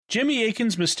Jimmy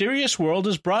Akin's Mysterious World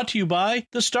is brought to you by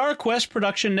the Star Quest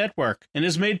Production Network and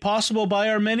is made possible by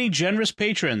our many generous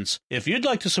patrons. If you'd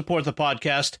like to support the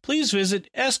podcast, please visit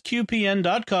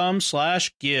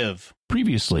sqpn.com/give.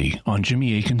 Previously on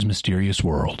Jimmy Akin's Mysterious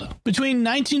World. Between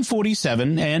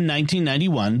 1947 and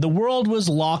 1991, the world was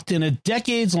locked in a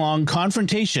decades-long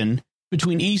confrontation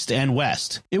between East and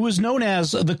West. It was known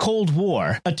as the Cold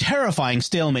War, a terrifying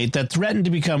stalemate that threatened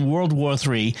to become World War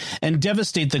III and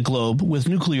devastate the globe with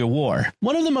nuclear war.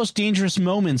 One of the most dangerous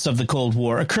moments of the Cold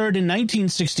War occurred in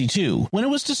 1962, when it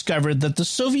was discovered that the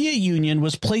Soviet Union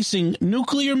was placing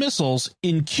nuclear missiles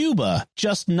in Cuba,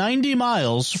 just 90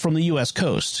 miles from the U.S.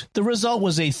 coast. The result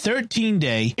was a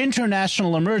 13-day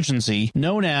international emergency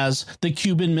known as the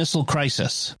Cuban Missile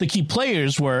Crisis. The key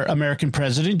players were American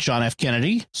President John F.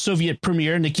 Kennedy, Soviet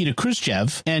Premier Nikita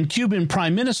Khrushchev, and Cuban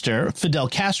Prime Minister Fidel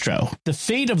Castro. The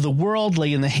fate of the world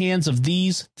lay in the hands of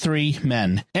these three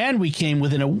men, and we came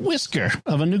within a whisker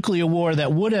of a nuclear war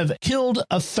that would have killed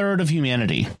a third of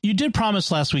humanity. You did promise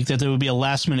last week that there would be a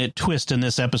last-minute twist in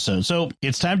this episode, so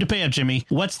it's time to pay up, Jimmy.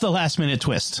 What's the last-minute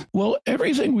twist? Well,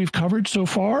 everything we've covered so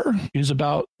far is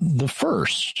about the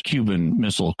first Cuban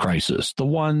Missile Crisis, the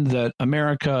one that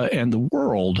America and the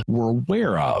world were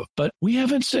aware of. But we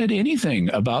haven't said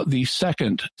anything about the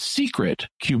second secret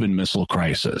Cuban Missile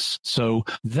Crisis. So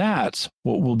that's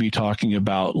what we'll be talking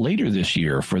about later this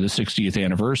year for the 60th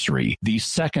anniversary, the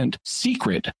second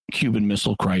secret Cuban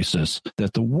Missile Crisis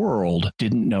that the world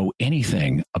didn't know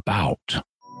anything about.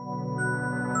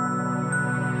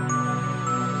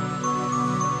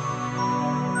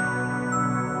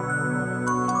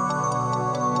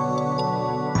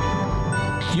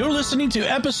 You're listening to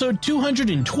episode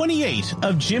 228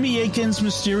 of Jimmy Akin's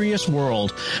Mysterious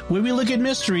World, where we look at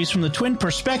mysteries from the twin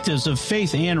perspectives of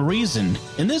faith and reason.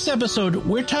 In this episode,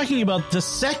 we're talking about the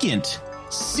second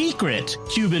secret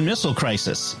Cuban Missile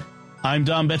Crisis. I'm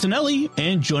Dom Bettinelli,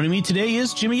 and joining me today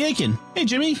is Jimmy Akin. Hey,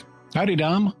 Jimmy. Howdy,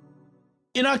 Dom.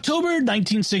 In October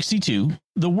 1962,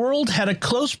 the world had a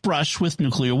close brush with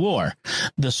nuclear war.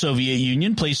 The Soviet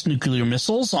Union placed nuclear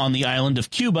missiles on the island of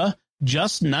Cuba,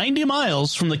 just 90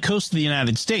 miles from the coast of the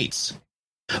United States.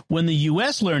 When the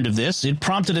U.S. learned of this, it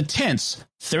prompted a tense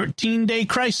 13-day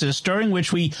crisis during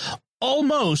which we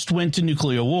almost went to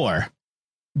nuclear war.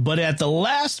 But at the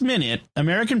last minute,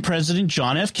 American President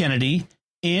John F. Kennedy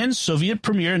and Soviet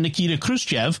Premier Nikita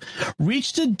Khrushchev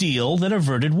reached a deal that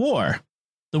averted war.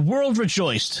 The world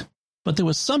rejoiced, but there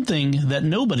was something that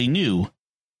nobody knew.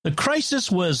 The crisis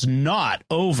was not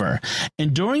over,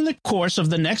 and during the course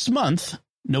of the next month,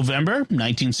 November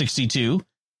 1962,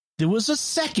 there was a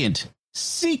second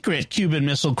secret Cuban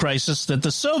Missile Crisis that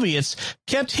the Soviets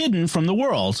kept hidden from the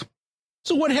world.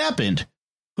 So what happened?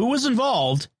 Who was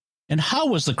involved? And how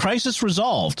was the crisis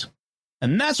resolved?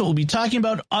 And that's what we'll be talking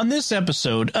about on this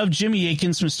episode of Jimmy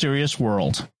Akin's Mysterious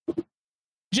World.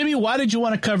 Jimmy, why did you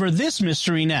want to cover this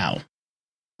mystery now?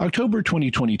 October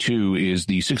 2022 is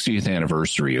the 60th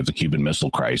anniversary of the Cuban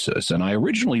Missile Crisis, and I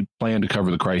originally planned to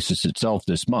cover the crisis itself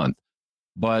this month.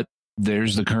 But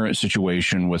there's the current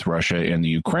situation with Russia and the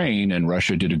Ukraine, and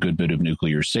Russia did a good bit of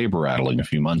nuclear saber rattling a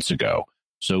few months ago.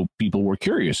 So people were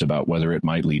curious about whether it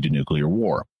might lead to nuclear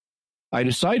war. I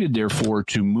decided, therefore,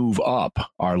 to move up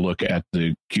our look at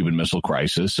the Cuban Missile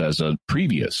Crisis as a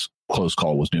previous close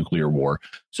call was nuclear war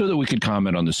so that we could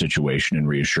comment on the situation and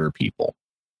reassure people.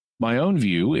 My own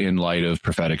view, in light of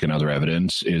prophetic and other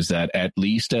evidence, is that at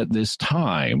least at this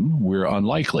time, we're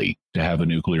unlikely to have a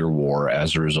nuclear war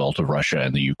as a result of Russia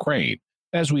and the Ukraine,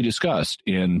 as we discussed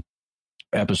in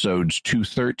episodes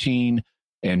 213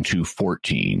 and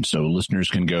 214. So listeners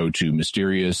can go to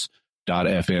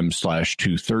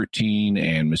mysterious.fm/213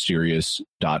 and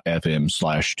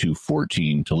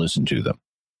mysterious.fm/214 to listen to them.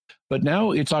 But now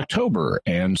it's October,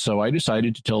 and so I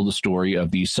decided to tell the story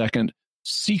of the second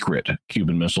secret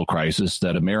Cuban Missile Crisis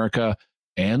that America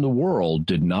and the world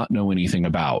did not know anything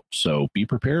about. So be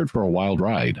prepared for a wild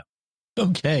ride.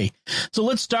 Okay, so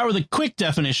let's start with a quick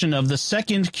definition of the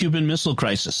second Cuban Missile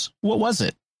Crisis. What was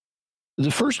it? The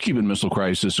first Cuban Missile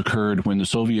Crisis occurred when the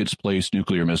Soviets placed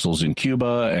nuclear missiles in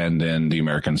Cuba, and then the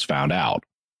Americans found out.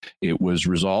 It was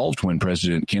resolved when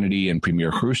President Kennedy and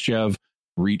Premier Khrushchev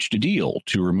reached a deal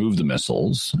to remove the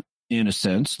missiles. In a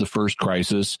sense, the first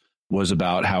crisis was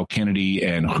about how Kennedy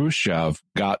and Khrushchev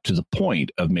got to the point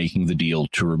of making the deal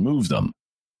to remove them.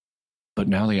 But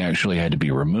now they actually had to be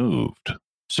removed.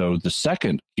 So the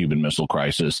second Cuban Missile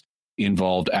Crisis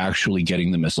involved actually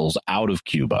getting the missiles out of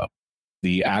Cuba.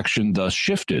 The action thus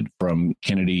shifted from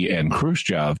Kennedy and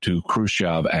Khrushchev to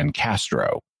Khrushchev and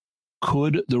Castro.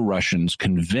 Could the Russians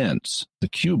convince the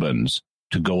Cubans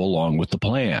to go along with the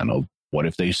plan? What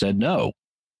if they said no?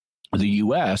 The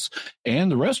U.S.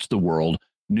 and the rest of the world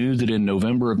knew that in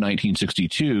November of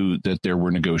 1962 that there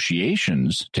were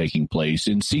negotiations taking place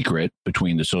in secret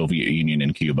between the Soviet Union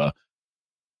and Cuba.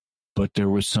 But there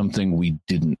was something we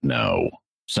didn't know,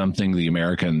 something the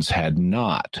Americans had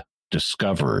not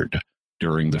discovered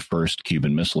during the first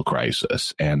Cuban Missile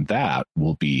Crisis, and that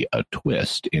will be a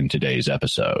twist in today's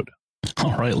episode.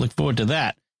 All right, look forward to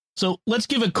that. So let's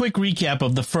give a quick recap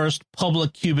of the first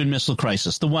public Cuban Missile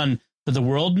Crisis, the one that the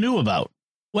world knew about.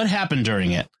 What happened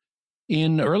during it?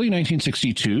 In early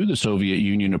 1962, the Soviet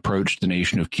Union approached the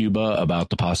nation of Cuba about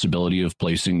the possibility of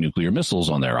placing nuclear missiles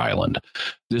on their island.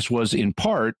 This was in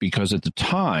part because at the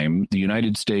time, the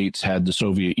United States had the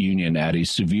Soviet Union at a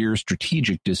severe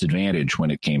strategic disadvantage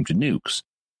when it came to nukes.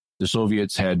 The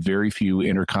Soviets had very few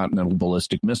intercontinental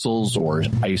ballistic missiles, or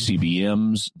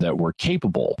ICBMs, that were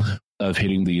capable of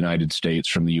hitting the United States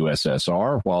from the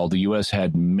USSR, while the U.S.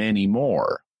 had many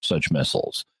more such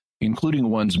missiles, including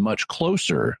ones much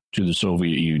closer to the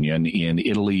Soviet Union in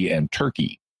Italy and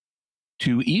Turkey.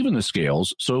 To even the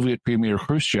scales, Soviet Premier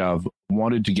Khrushchev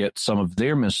wanted to get some of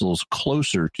their missiles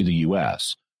closer to the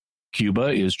U.S. Cuba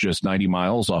is just 90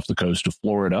 miles off the coast of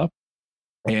Florida,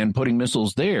 and putting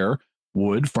missiles there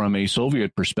would, from a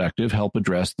Soviet perspective, help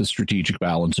address the strategic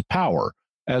balance of power,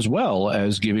 as well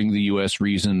as giving the U.S.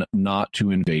 reason not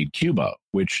to invade Cuba,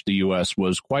 which the U.S.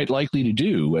 was quite likely to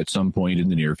do at some point in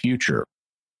the near future.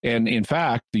 And in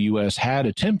fact, the U.S. had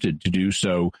attempted to do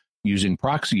so using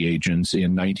proxy agents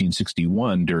in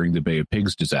 1961 during the Bay of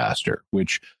Pigs disaster,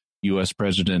 which U.S.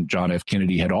 President John F.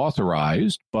 Kennedy had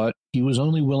authorized, but he was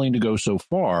only willing to go so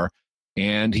far,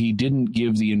 and he didn't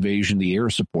give the invasion the air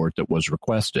support that was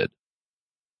requested.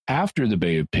 After the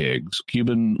Bay of Pigs,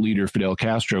 Cuban leader Fidel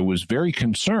Castro was very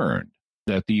concerned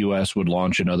that the U.S. would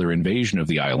launch another invasion of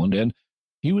the island, and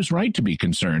he was right to be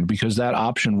concerned because that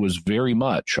option was very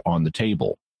much on the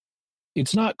table.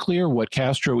 It's not clear what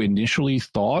Castro initially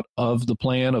thought of the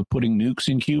plan of putting nukes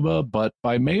in Cuba, but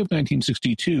by May of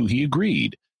 1962, he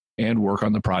agreed, and work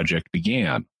on the project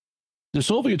began. The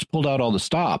Soviets pulled out all the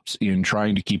stops in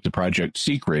trying to keep the project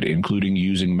secret, including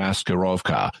using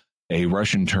maskirovka, a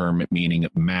Russian term meaning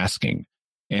masking,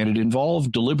 and it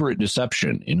involved deliberate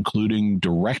deception, including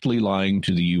directly lying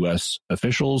to the U.S.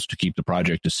 officials to keep the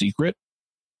project a secret.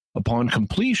 Upon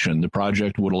completion, the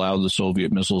project would allow the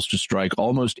Soviet missiles to strike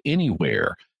almost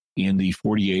anywhere in the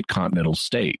 48 continental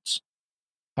states.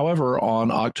 However,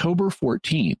 on October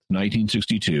 14,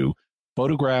 1962,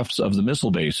 photographs of the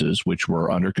missile bases, which were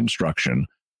under construction,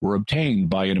 were obtained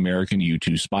by an American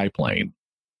U-2 spy plane.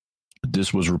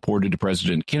 This was reported to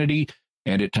President Kennedy,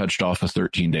 and it touched off a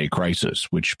 13-day crisis,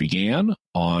 which began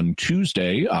on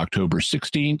Tuesday, October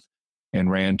 16th, and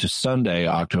ran to Sunday,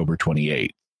 October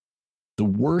 28th. The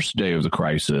worst day of the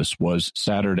crisis was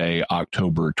Saturday,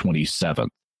 October 27th.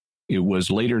 It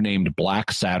was later named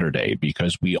Black Saturday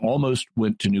because we almost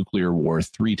went to nuclear war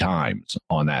 3 times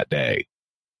on that day.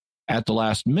 At the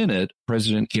last minute,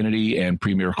 President Kennedy and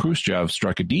Premier Khrushchev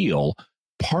struck a deal,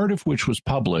 part of which was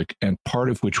public and part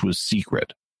of which was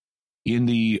secret. In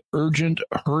the urgent,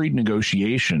 hurried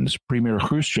negotiations, Premier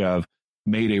Khrushchev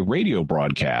made a radio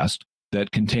broadcast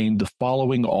that contained the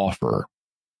following offer.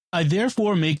 I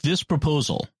therefore make this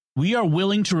proposal. We are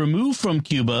willing to remove from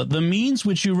Cuba the means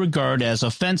which you regard as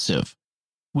offensive.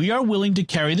 We are willing to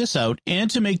carry this out and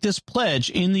to make this pledge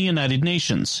in the United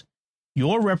Nations.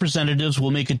 Your representatives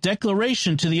will make a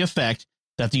declaration to the effect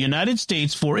that the United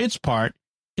States, for its part,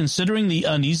 considering the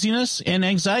uneasiness and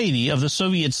anxiety of the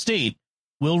Soviet state,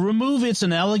 will remove its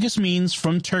analogous means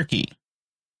from Turkey.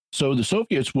 So the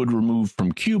Soviets would remove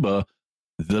from Cuba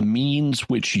the means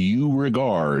which you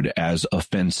regard as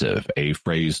offensive, a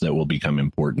phrase that will become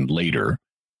important later.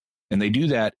 And they do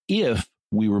that if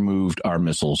we removed our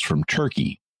missiles from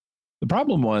Turkey. The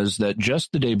problem was that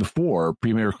just the day before,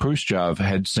 Premier Khrushchev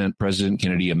had sent President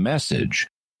Kennedy a message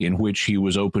in which he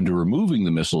was open to removing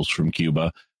the missiles from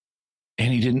Cuba,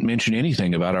 and he didn't mention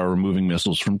anything about our removing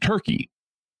missiles from Turkey.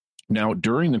 Now,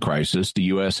 during the crisis, the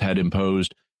U.S. had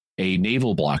imposed a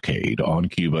naval blockade on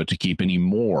Cuba to keep any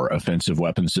more offensive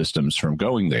weapon systems from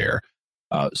going there.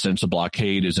 Since a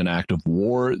blockade is an act of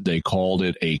war, they called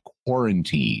it a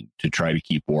quarantine to try to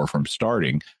keep war from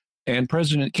starting. And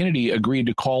President Kennedy agreed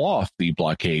to call off the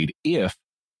blockade if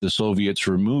the Soviets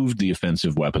removed the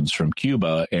offensive weapons from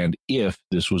Cuba and if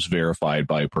this was verified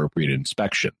by appropriate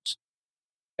inspections.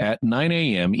 At 9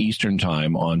 a.m. Eastern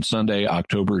Time on Sunday,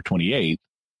 October 28th,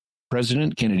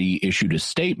 President Kennedy issued a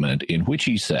statement in which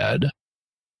he said,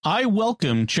 I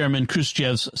welcome Chairman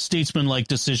Khrushchev's statesmanlike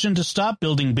decision to stop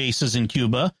building bases in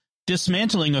Cuba,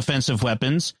 dismantling offensive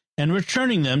weapons, and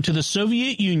returning them to the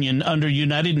Soviet Union under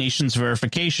United Nations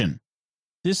verification.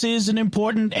 This is an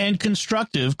important and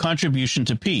constructive contribution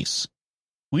to peace.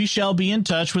 We shall be in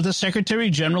touch with the Secretary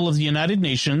General of the United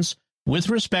Nations with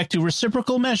respect to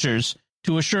reciprocal measures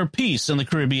to assure peace in the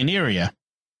Caribbean area.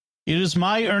 It is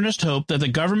my earnest hope that the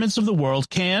governments of the world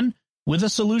can, with a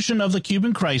solution of the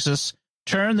Cuban crisis,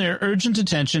 turn their urgent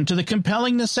attention to the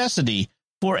compelling necessity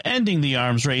for ending the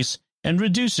arms race and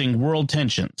reducing world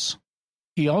tensions.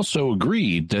 He also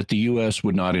agreed that the U.S.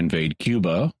 would not invade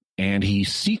Cuba, and he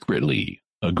secretly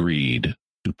agreed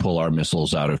to pull our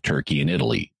missiles out of Turkey and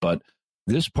Italy. But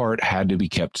this part had to be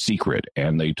kept secret,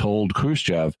 and they told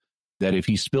Khrushchev that if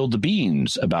he spilled the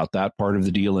beans about that part of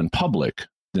the deal in public,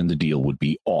 then the deal would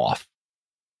be off.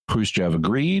 Khrushchev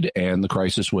agreed, and the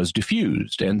crisis was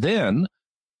diffused. And then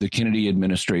the Kennedy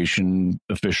administration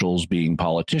officials, being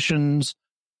politicians,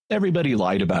 everybody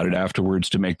lied about it afterwards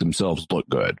to make themselves look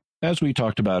good, as we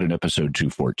talked about in episode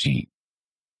 214.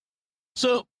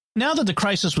 So, now that the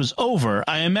crisis was over,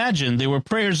 I imagine there were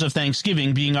prayers of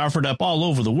thanksgiving being offered up all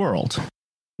over the world.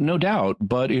 No doubt,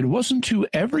 but it wasn't to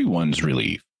everyone's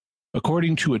relief.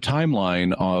 According to a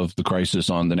timeline of the crisis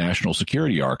on the National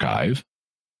Security Archive,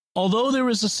 although there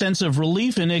was a sense of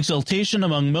relief and exultation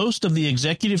among most of the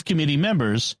executive committee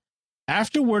members,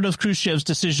 after word of Khrushchev's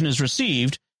decision is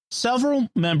received, several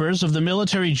members of the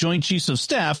military Joint Chiefs of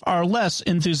Staff are less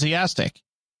enthusiastic.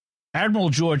 Admiral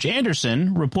George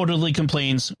Anderson reportedly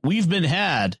complains, "We've been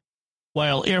had,"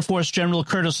 while Air Force General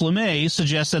Curtis LeMay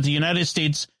suggests that the United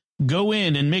States go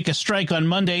in and make a strike on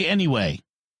Monday anyway.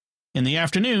 In the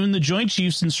afternoon, the Joint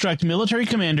Chiefs instruct military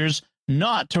commanders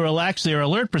not to relax their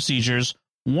alert procedures,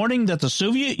 warning that the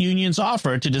Soviet Union's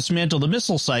offer to dismantle the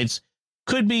missile sites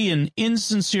could be an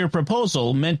insincere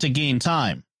proposal meant to gain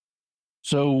time.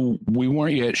 So we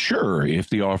weren't yet sure if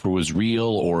the offer was real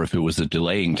or if it was a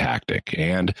delaying tactic.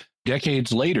 And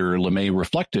decades later, LeMay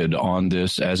reflected on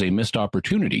this as a missed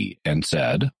opportunity and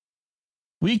said,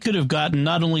 "We could have gotten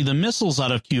not only the missiles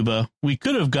out of Cuba, we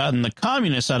could have gotten the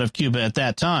communists out of Cuba at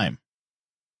that time."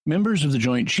 Members of the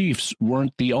Joint Chiefs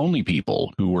weren't the only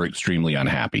people who were extremely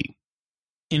unhappy.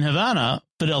 In Havana,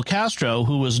 Fidel Castro,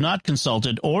 who was not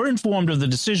consulted or informed of the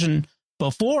decision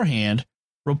beforehand,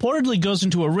 reportedly goes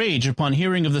into a rage upon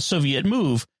hearing of the Soviet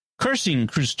move, cursing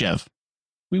Khrushchev.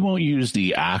 We won't use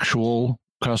the actual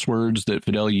cuss words that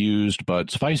Fidel used, but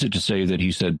suffice it to say that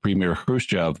he said Premier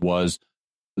Khrushchev was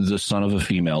the son of a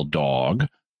female dog,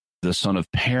 the son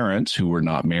of parents who were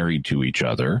not married to each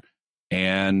other,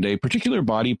 and a particular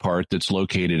body part that's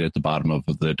located at the bottom of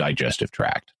the digestive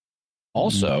tract.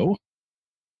 Also,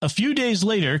 a few days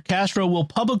later, Castro will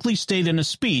publicly state in a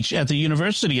speech at the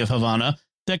University of Havana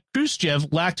that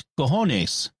Khrushchev lacked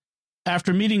cojones.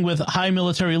 After meeting with high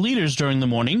military leaders during the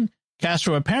morning,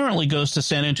 Castro apparently goes to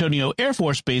San Antonio Air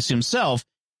Force Base himself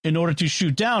in order to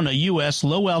shoot down a U.S.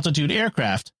 low-altitude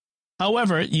aircraft.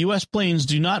 However, U.S. planes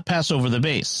do not pass over the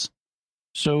base.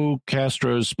 So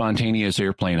Castro's spontaneous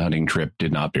airplane hunting trip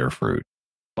did not bear fruit.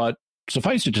 But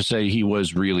suffice it to say, he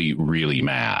was really, really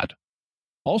mad.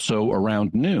 Also,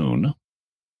 around noon,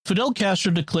 Fidel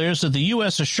Castro declares that the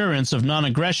U.S. assurance of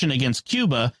non-aggression against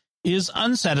Cuba is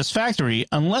unsatisfactory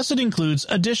unless it includes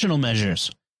additional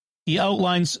measures. He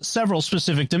outlines several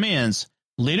specific demands,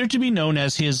 later to be known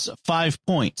as his 5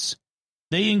 points.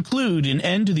 They include an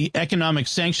end to the economic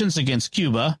sanctions against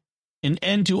Cuba, an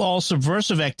end to all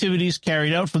subversive activities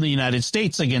carried out from the United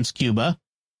States against Cuba,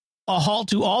 a halt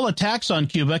to all attacks on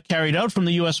Cuba carried out from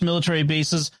the U.S. military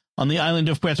bases on the island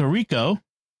of Puerto Rico,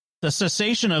 the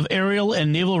cessation of aerial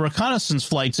and naval reconnaissance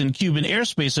flights in Cuban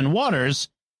airspace and waters,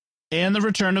 and the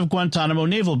return of Guantanamo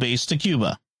Naval Base to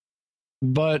Cuba.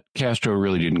 But Castro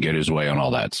really didn't get his way on all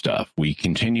that stuff. We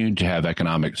continued to have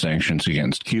economic sanctions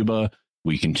against Cuba.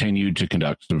 We continued to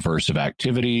conduct subversive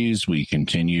activities. We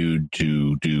continued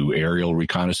to do aerial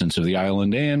reconnaissance of the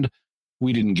island, and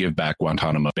we didn't give back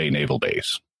Guantanamo Bay Naval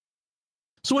Base.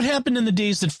 So what happened in the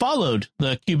days that followed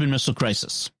the Cuban Missile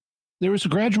Crisis? There was a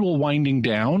gradual winding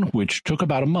down, which took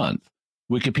about a month.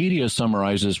 Wikipedia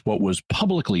summarizes what was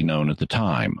publicly known at the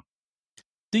time.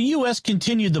 The U.S.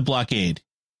 continued the blockade.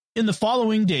 In the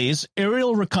following days,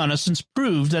 aerial reconnaissance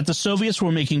proved that the Soviets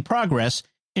were making progress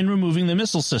in removing the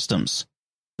missile systems.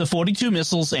 The 42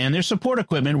 missiles and their support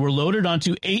equipment were loaded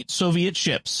onto 8 Soviet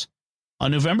ships.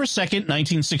 On November 2,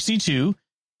 1962,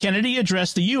 Kennedy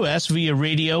addressed the U.S. via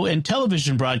radio and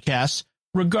television broadcasts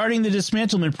regarding the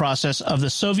dismantlement process of the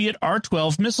Soviet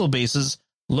R-12 missile bases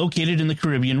located in the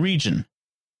Caribbean region.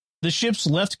 The ships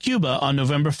left Cuba on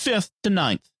November 5th to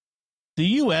 9th. The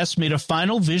U.S. made a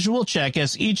final visual check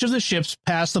as each of the ships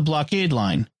passed the blockade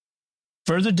line.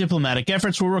 Further diplomatic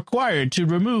efforts were required to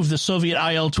remove the Soviet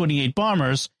IL-28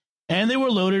 bombers and they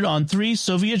were loaded on 3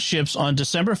 Soviet ships on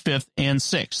December 5th and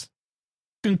 6th.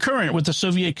 Concurrent with the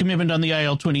Soviet commitment on the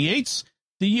IL-28s,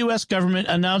 the U.S. government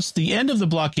announced the end of the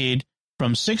blockade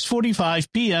from 6:45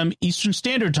 p.m. Eastern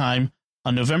Standard Time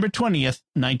on November 20th,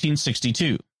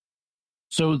 1962.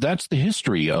 So that's the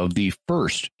history of the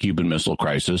first Cuban Missile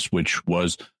Crisis, which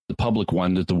was the public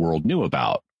one that the world knew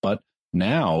about. But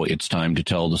now it's time to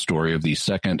tell the story of the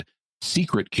second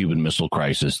secret Cuban Missile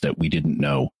Crisis that we didn't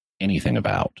know anything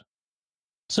about.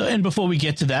 So, and before we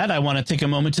get to that, I want to take a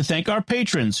moment to thank our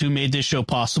patrons who made this show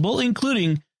possible,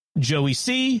 including Joey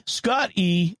C., Scott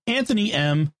E., Anthony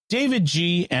M., David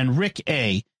G., and Rick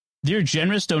A. Their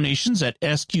generous donations at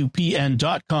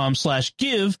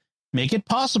sqpn.com/give make it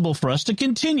possible for us to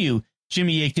continue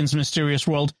Jimmy Akin's Mysterious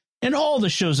World and all the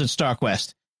shows at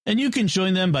StarQuest. And you can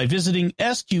join them by visiting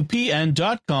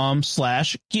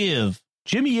sqpn.com/give.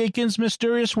 Jimmy Akin's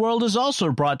Mysterious World is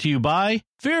also brought to you by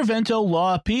Fearvento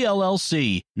Law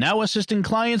PLLC, now assisting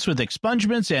clients with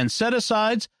expungements and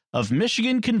set-asides of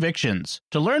Michigan convictions.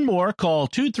 To learn more, call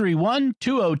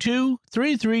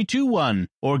 231-202-3321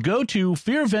 or go to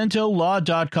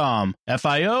fearventolaw.com,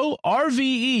 FIORVENTO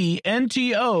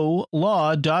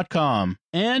law.com.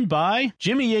 And by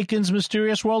Jimmy Akin's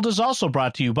Mysterious World is also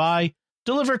brought to you by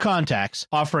Deliver Contacts,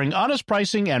 offering honest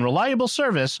pricing and reliable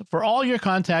service for all your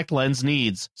contact lens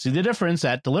needs. See the difference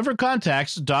at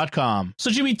delivercontacts.com. So,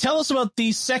 Jimmy, tell us about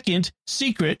the second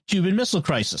secret Cuban Missile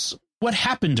Crisis. What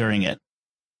happened during it?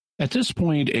 At this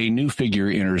point, a new figure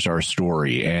enters our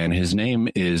story, and his name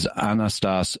is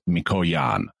Anastas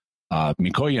Mikoyan.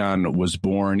 Mikoyan was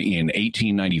born in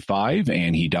 1895,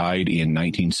 and he died in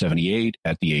 1978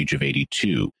 at the age of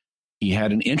 82. He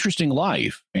had an interesting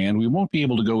life, and we won't be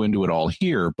able to go into it all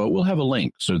here, but we'll have a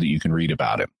link so that you can read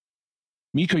about him.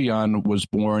 Mikoyan was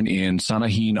born in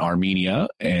Sanahin, Armenia,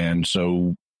 and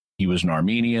so he was an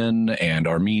Armenian, and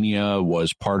Armenia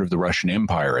was part of the Russian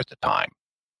Empire at the time.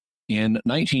 In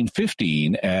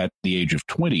 1915, at the age of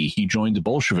 20, he joined the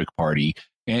Bolshevik Party,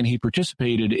 and he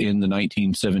participated in the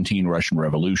 1917 Russian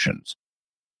revolutions.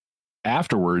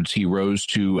 Afterwards, he rose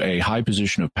to a high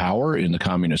position of power in the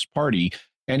Communist Party,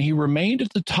 and he remained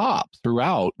at the top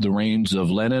throughout the reigns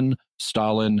of Lenin,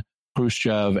 Stalin,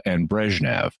 Khrushchev, and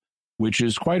Brezhnev, which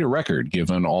is quite a record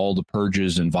given all the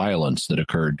purges and violence that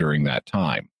occurred during that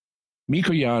time.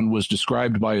 Mikoyan was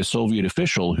described by a Soviet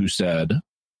official who said,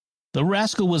 "The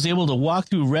rascal was able to walk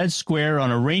through Red Square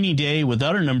on a rainy day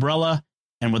without an umbrella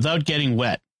and without getting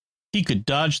wet. He could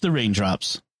dodge the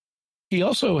raindrops." He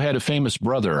also had a famous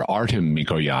brother, Artem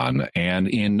Mikoyan, and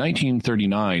in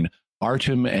 1939,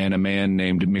 Artem and a man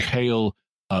named Mikhail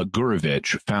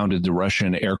Gurevich founded the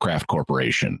Russian Aircraft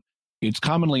Corporation. It's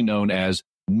commonly known as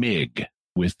MiG,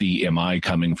 with the MI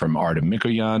coming from Artem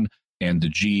Mikoyan and the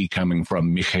G coming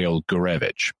from Mikhail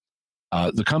Gurevich.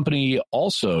 The company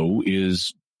also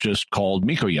is just called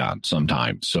Mikoyan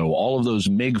sometimes. So all of those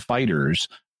MiG fighters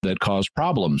that caused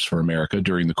problems for America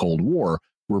during the Cold War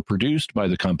were produced by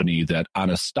the company that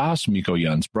Anastas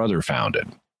Mikoyan's brother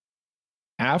founded.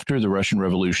 After the Russian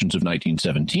revolutions of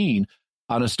 1917,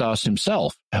 Anastas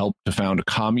himself helped to found a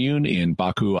commune in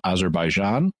Baku,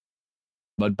 Azerbaijan,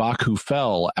 but Baku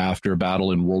fell after a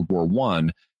battle in World War I,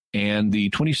 and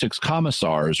the 26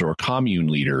 commissars or commune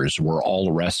leaders were all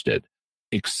arrested,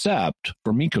 except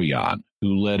for Mikoyan,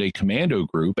 who led a commando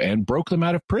group and broke them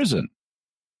out of prison.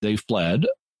 They fled,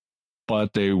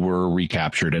 but they were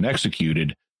recaptured and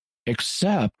executed,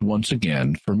 except, once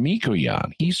again, for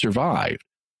Mikoyan. He survived.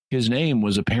 His name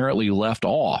was apparently left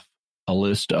off a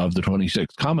list of the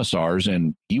 26 commissars,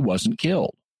 and he wasn't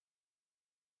killed.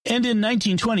 And in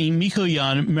 1920,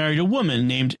 Mikoyan married a woman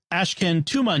named Ashken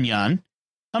Tumanyan.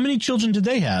 How many children did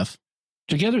they have?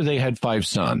 Together, they had 5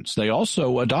 sons. They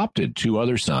also adopted 2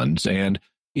 other sons, and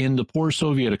in the poor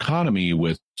Soviet economy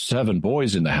with 7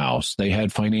 boys in the house, they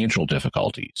had financial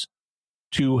difficulties.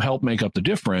 To help make up the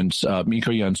difference,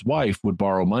 Mikoyan's wife would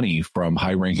borrow money from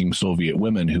high-ranking Soviet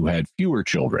women who had fewer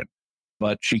children,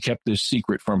 but she kept this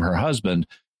secret from her husband,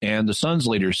 and the sons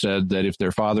later said that if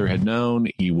their father had known,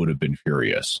 he would have been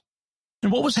furious.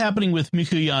 And what was happening with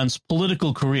Mikoyan's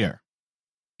political career?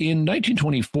 In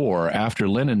 1924, after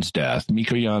Lenin's death,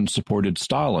 Mikoyan supported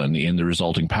Stalin in the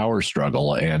resulting power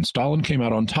struggle, and Stalin came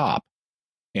out on top.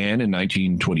 And in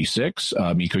 1926,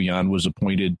 Mikoyan was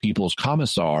appointed People's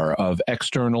Commissar of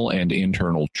External and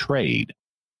Internal Trade.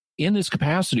 In this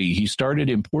capacity, he started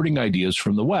importing ideas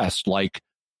from the West, like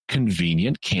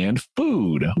convenient canned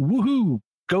food. Woohoo!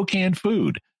 Go canned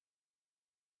food.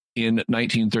 In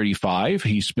 1935,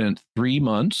 he spent 3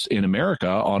 months in America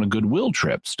on a goodwill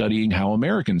trip studying how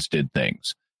Americans did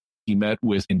things. He met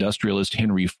with industrialist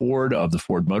Henry Ford of the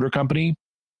Ford Motor Company.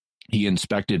 He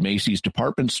inspected Macy's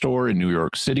department store in New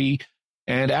York City,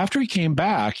 and after he came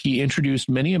back, he introduced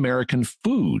many American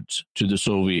foods to the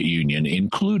Soviet Union,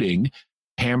 including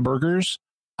hamburgers,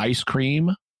 ice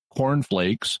cream,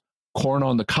 cornflakes, corn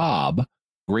on the cob,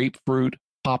 grapefruit,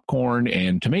 popcorn,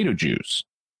 and tomato juice.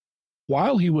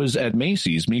 While he was at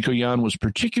Macy's, Mikoyan was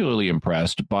particularly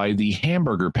impressed by the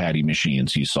hamburger patty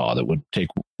machines he saw that would take,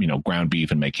 ground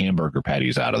beef and make hamburger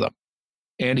patties out of them.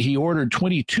 And he ordered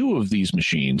 22 of these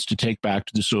machines to take back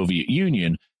to the Soviet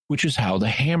Union, which is how the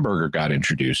hamburger got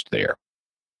introduced there.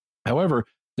 However,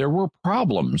 there were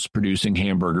problems producing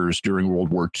hamburgers during World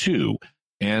War II,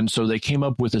 and so they came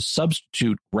up with a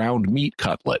substitute ground meat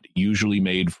cutlet, usually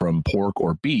made from pork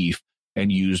or beef,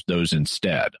 and used those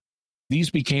instead. These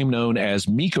became known as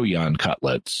Mikoyan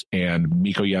cutlets, and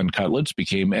Mikoyan cutlets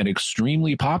became an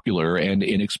extremely popular and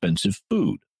inexpensive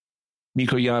food.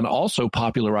 Mikoyan also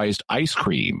popularized ice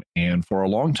cream, and for a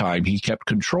long time he kept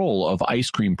control of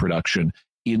ice cream production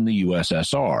in the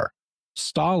USSR.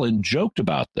 Stalin joked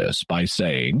about this by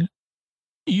saying,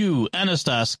 "You,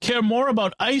 Anastas, care more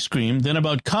about ice cream than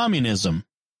about communism."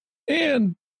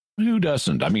 And who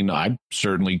doesn't? I mean, I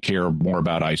certainly care more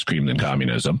about ice cream than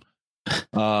communism.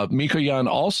 Mikoyan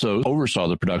also oversaw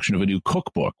the production of a new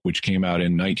cookbook, which came out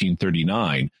in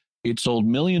 1939. It sold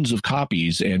millions of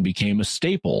copies and became a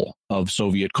staple of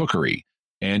Soviet cookery,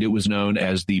 and it was known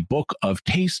as the Book of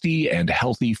Tasty and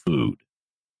Healthy Food.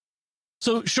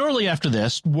 So shortly after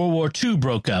this, World War II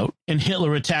broke out, and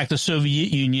Hitler attacked the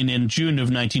Soviet Union in June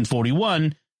of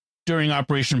 1941 during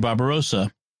Operation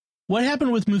Barbarossa. What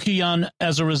happened with Mikoyan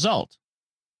as a result?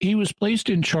 He was placed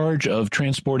in charge of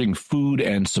transporting food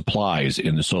and supplies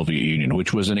in the Soviet Union,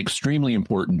 which was an extremely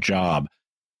important job,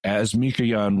 as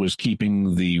Mikoyan was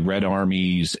keeping the Red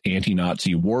Army's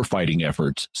anti-Nazi warfighting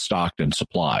efforts stocked and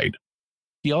supplied.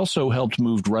 He also helped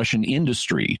move Russian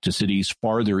industry to cities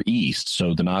farther east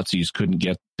so the Nazis couldn't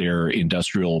get their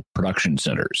industrial production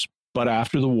centers. But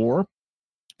after the war,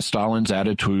 Stalin's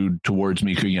attitude towards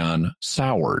Mikoyan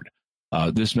soured.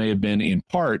 This may have been in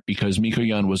part because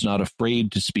Mikoyan was not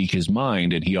afraid to speak his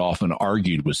mind, and he often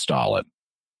argued with Stalin.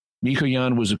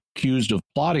 Mikoyan was accused of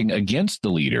plotting against the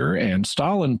leader, and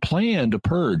Stalin planned a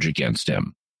purge against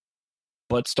him.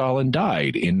 But Stalin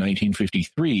died in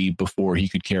 1953 before he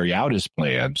could carry out his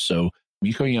plan, so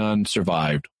Mikoyan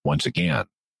survived once again.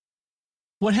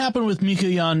 What happened with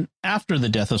Mikoyan after the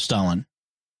death of Stalin?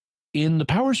 In the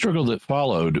power struggle that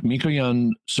followed,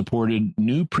 Mikoyan supported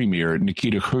new premier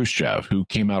Nikita Khrushchev, who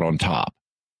came out on top.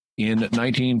 In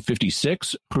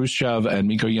 1956, Khrushchev and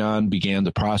Mikoyan began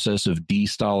the process of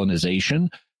de-Stalinization,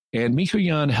 and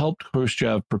Mikoyan helped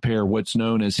Khrushchev prepare what's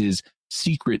known as his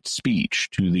secret speech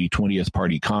to the 20th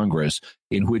Party Congress,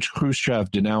 in which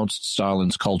Khrushchev denounced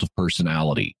Stalin's cult of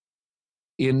personality.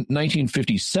 In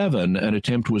 1957, an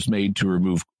attempt was made to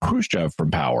remove Khrushchev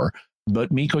from power,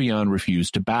 but Mikoyan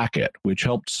refused to back it, which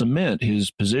helped cement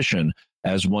his position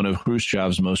as one of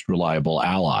Khrushchev's most reliable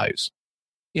allies.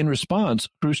 In response,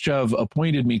 Khrushchev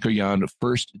appointed Mikoyan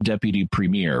first deputy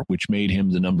premier, which made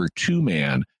him the number 2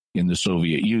 man in the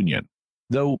Soviet Union,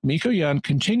 though Mikoyan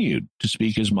continued to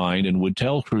speak his mind and would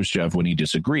tell Khrushchev when he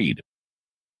disagreed.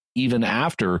 Even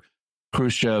after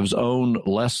Khrushchev's own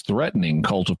less threatening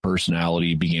cult of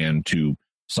personality began to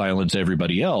silence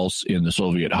everybody else in the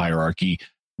Soviet hierarchy,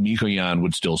 Mikoyan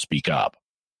would still speak up.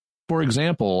 For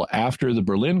example, after the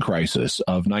Berlin crisis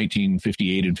of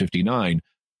 1958 and 59,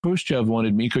 Khrushchev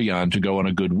wanted Mikoyan to go on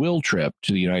a goodwill trip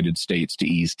to the United States to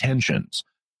ease tensions.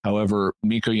 However,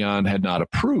 Mikoyan had not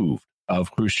approved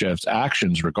of Khrushchev's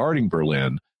actions regarding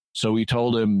Berlin, so he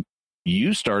told him,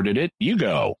 "You started it, you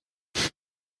go."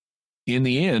 In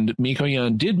the end,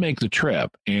 Mikoyan did make the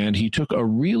trip, and he took a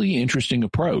really interesting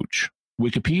approach.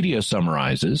 Wikipedia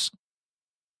summarizes,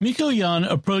 Mikoyan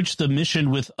approached the mission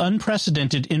with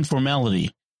unprecedented informality,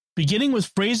 beginning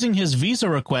with phrasing his visa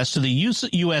request to the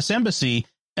U.S. Embassy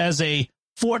as a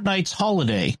fortnight's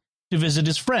holiday to visit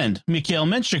his friend, Mikhail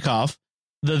Menshikov,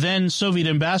 the then Soviet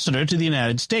ambassador to the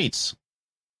United States.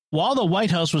 While the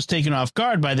White House was taken off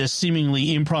guard by this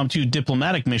seemingly impromptu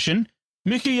diplomatic mission,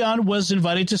 Mikoyan was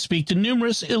invited to speak to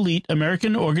numerous elite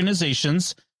American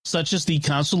organizations, such as the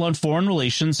Council on Foreign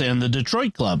Relations and the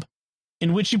Detroit Club,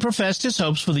 in which he professed his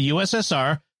hopes for the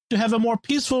USSR to have a more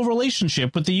peaceful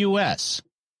relationship with the U.S.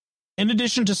 In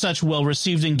addition to such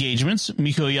well-received engagements,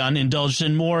 Mikoyan indulged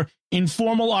in more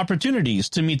informal opportunities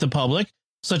to meet the public,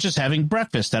 such as having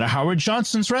breakfast at a Howard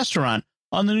Johnson's restaurant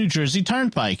on the New Jersey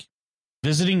Turnpike,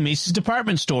 visiting Macy's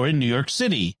department store in New York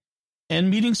City, and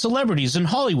meeting celebrities in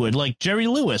Hollywood like Jerry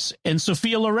Lewis and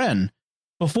Sophia Loren,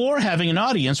 before having an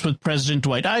audience with President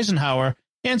Dwight Eisenhower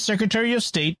and Secretary of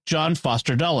State John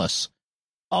Foster Dulles.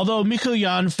 Although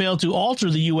Mikoyan failed to alter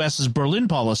the U.S.'s Berlin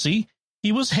policy,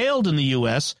 he was hailed in the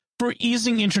U.S. for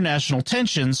easing international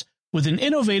tensions with an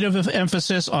innovative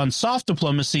emphasis on soft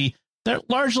diplomacy that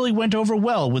largely went over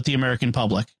well with the American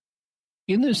public.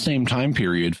 In this same time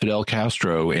period, Fidel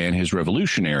Castro and his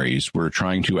revolutionaries were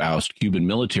trying to oust Cuban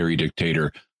military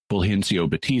dictator Fulgencio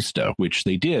Batista, which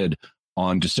they did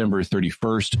on December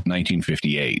 31st,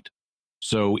 1958.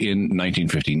 So in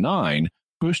 1959,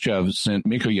 Khrushchev sent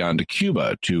Mikoyan to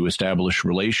Cuba to establish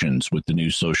relations with the new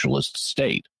socialist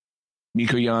state.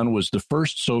 Mikoyan was the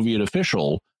first Soviet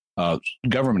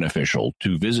government official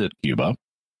to visit Cuba,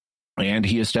 and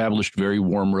he established very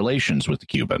warm relations with the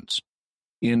Cubans.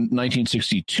 In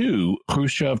 1962,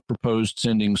 Khrushchev proposed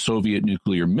sending Soviet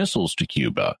nuclear missiles to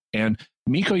Cuba, and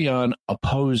Mikoyan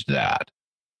opposed that.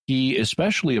 He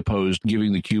especially opposed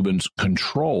giving the Cubans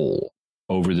control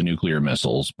over the nuclear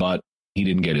missiles, but he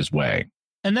didn't get his way.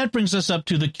 And that brings us up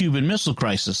to the Cuban Missile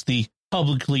Crisis, the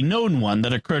publicly known one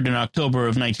that occurred in October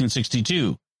of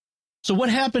 1962. So what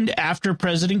happened after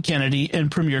President Kennedy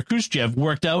and Premier Khrushchev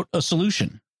worked out a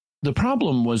solution? The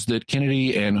problem was that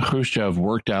Kennedy and Khrushchev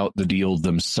worked out the deal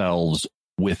themselves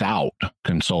without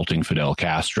consulting Fidel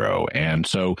Castro, and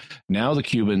so now the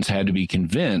Cubans had to be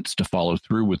convinced to follow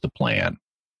through with the plan.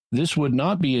 This would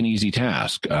not be an easy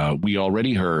task. We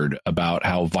already heard about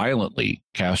how violently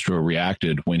Castro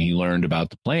reacted when he learned about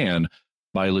the plan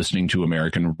by listening to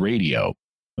American radio.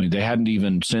 I mean, they hadn't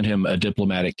even sent him a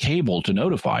diplomatic cable to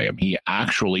notify him. He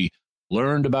actually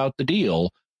learned about the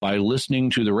deal by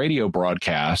listening to the radio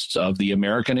broadcasts of the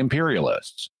American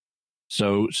imperialists.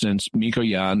 So since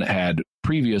Mikoyan had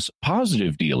previous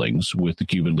positive dealings with the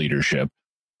Cuban leadership,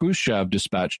 Khrushchev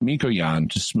dispatched Mikoyan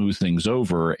to smooth things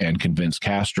over and convince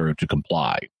Castro to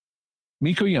comply.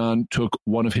 Mikoyan took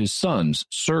one of his sons,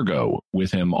 Sergo,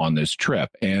 with him on this trip,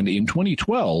 and in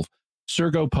 2012,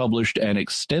 Sergo published an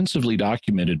extensively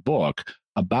documented book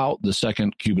about the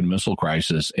Second Cuban Missile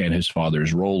Crisis and his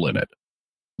father's role in it.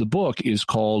 The book is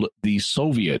called The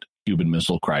Soviet Cuban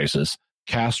Missile Crisis,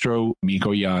 Castro,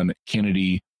 Mikoyan,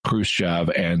 Kennedy, Khrushchev,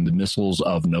 and the Missiles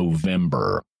of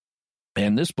November.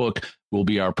 And this book will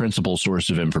be our principal source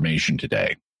of information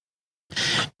today.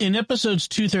 In episodes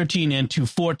 213 and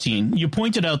 214, you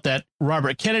pointed out that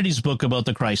Robert Kennedy's book about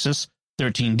the crisis,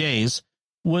 13 Days,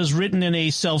 was written in a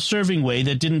self-serving way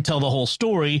that didn't tell the whole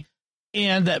story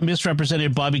and that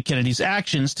misrepresented Bobby Kennedy's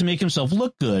actions to make himself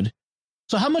look good.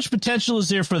 So how much potential is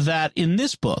there for that in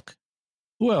this book?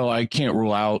 Well, I can't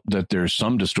rule out that there's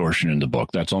some distortion in the book.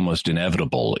 That's almost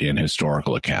inevitable in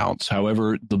historical accounts.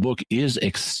 However, the book is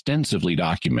extensively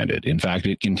documented. In fact,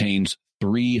 it contains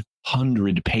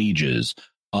 300 pages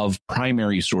of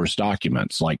primary source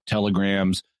documents like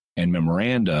telegrams and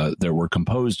memoranda that were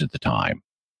composed at the time.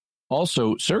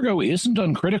 Also, Sergo isn't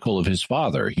uncritical of his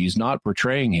father. He's not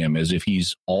portraying him as if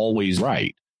he's always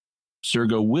right.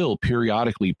 Sergo will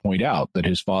periodically point out that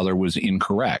his father was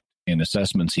incorrect in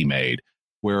assessments he made,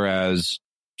 whereas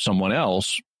someone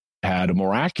else had a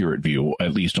more accurate view,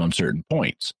 at least on certain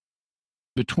points.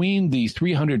 Between the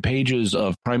 300 pages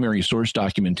of primary source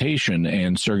documentation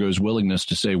and Sergo's willingness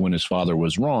to say when his father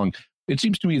was wrong, it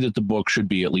seems to me that the book should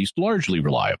be at least largely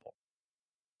reliable.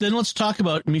 Then let's talk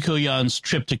about Mikoyan's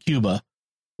trip to Cuba.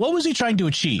 What was he trying to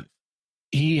achieve?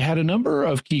 He had a number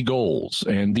of key goals,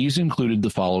 and these included the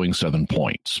following 7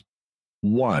 points.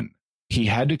 1. He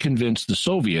had to convince the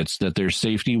Soviets that their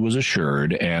safety was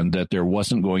assured and that there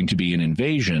wasn't going to be an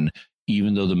invasion,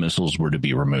 even though the missiles were to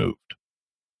be removed.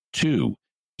 2.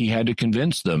 He had to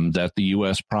convince them that the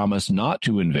U.S. promise not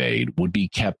to invade would be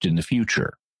kept in the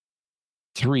future.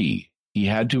 3. He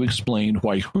had to explain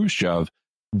why Khrushchev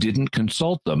didn't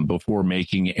consult them before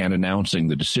making and announcing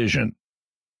the decision.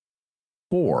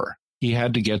 4. He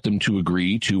had to get them to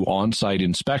agree to on-site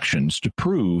inspections to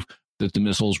prove that the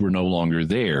missiles were no longer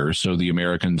there so the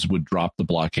Americans would drop the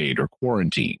blockade or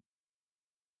quarantine.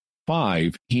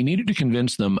 5. He needed to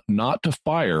convince them not to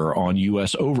fire on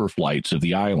U.S. overflights of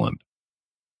the island.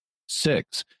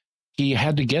 6. He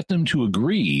had to get them to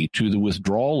agree to the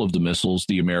withdrawal of the missiles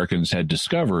the Americans had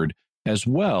discovered, as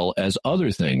well as other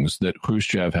things that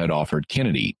Khrushchev had offered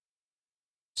Kennedy.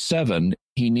 7.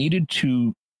 He needed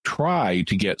to try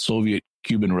to get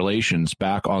Soviet-Cuban relations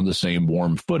back on the same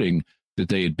warm footing that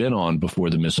they had been on before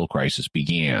the missile crisis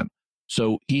began.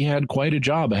 So he had quite a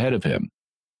job ahead of him.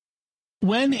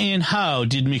 When and how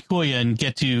did Mikoyan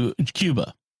get to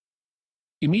Cuba?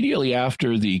 Immediately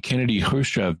after the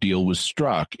Kennedy-Khrushchev deal was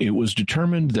struck, it was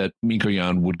determined that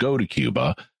Mikoyan would go to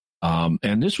Cuba,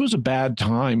 and this was a bad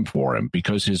time for him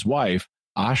because his wife,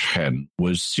 Ashken,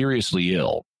 was seriously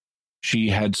ill. She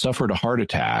had suffered a heart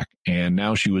attack, and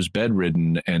now she was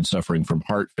bedridden and suffering from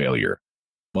heart failure.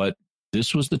 but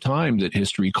this was the time that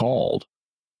history called.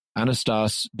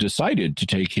 Anastas decided to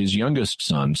take his youngest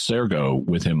son, Sergo,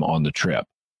 with him on the trip.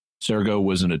 Sergo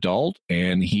was an adult,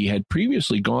 and he had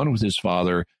previously gone with his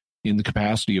father in the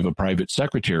capacity of a private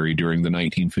secretary during the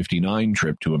 1959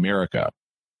 trip to America.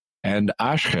 And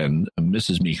Ashken,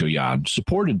 Mrs. Mikoyan,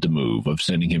 supported the move of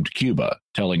sending him to Cuba,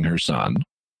 telling her son,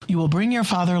 "You will bring your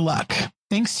father luck.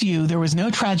 Thanks to you, there was no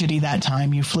tragedy that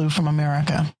time you flew from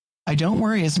America. I don't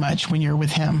worry as much when you're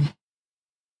with him."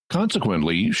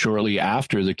 Consequently, shortly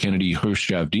after the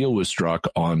Kennedy-Khrushchev deal was struck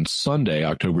on Sunday,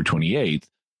 October 28th,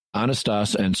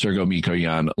 Anastas and Sergo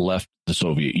Mikoyan left the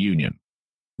Soviet Union.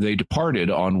 They departed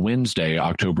on Wednesday,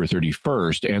 October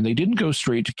 31st, and they didn't go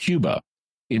straight to Cuba.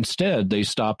 Instead, they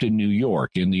stopped in New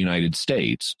York in the United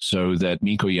States so that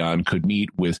Mikoyan could meet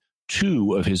with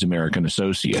two of his American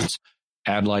associates,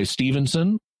 Adlai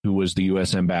Stevenson, who was the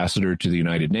U.S. ambassador to the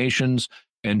United Nations,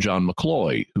 and John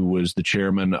McCloy, who was the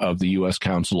chairman of the U.S.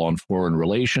 Council on Foreign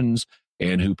Relations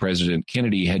and who President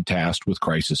Kennedy had tasked with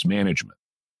crisis management.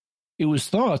 It was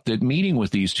thought that meeting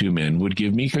with these two men would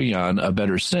give Mikoyan a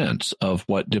better sense of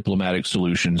what diplomatic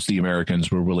solutions the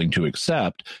Americans were willing to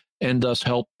accept and thus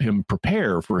help him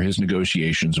prepare for his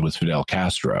negotiations with Fidel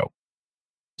Castro.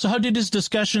 So how did his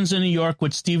discussions in New York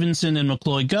with Stevenson and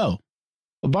McCloy go?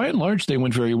 By and large, they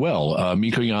went very well.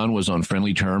 Mikoyan was on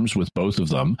friendly terms with both of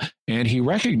them, and he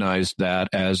recognized that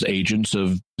as agents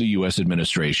of the U.S.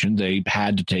 administration, they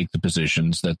had to take the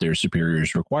positions that their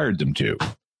superiors required them to.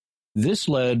 This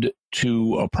led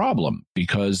to a problem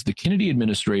because the Kennedy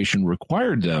administration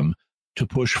required them to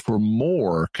push for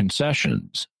more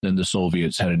concessions than the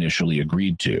Soviets had initially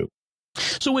agreed to.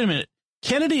 So wait a minute.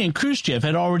 Kennedy and Khrushchev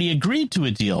had already agreed to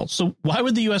a deal. So why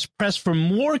would the U.S. press for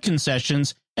more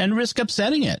concessions and risk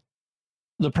upsetting it?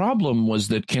 The problem was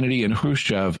that Kennedy and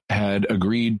Khrushchev had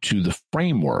agreed to the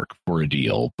framework for a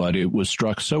deal, but it was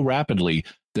struck so rapidly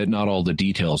that not all the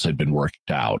details had been worked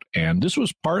out. And this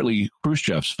was partly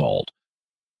Khrushchev's fault,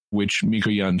 which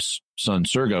Mikoyan's son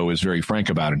Sergo is very frank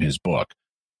about in his book.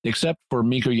 Except for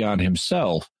Mikoyan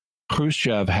himself,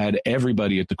 Khrushchev had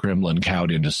everybody at the Kremlin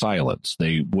cowed into silence.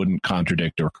 They wouldn't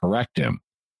contradict or correct him.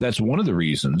 That's one of the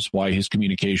reasons why his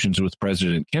communications with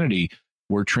President Kennedy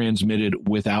were transmitted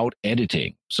without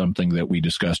editing, something that we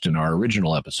discussed in our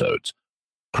original episodes.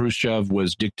 Khrushchev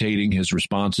was dictating his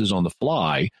responses on the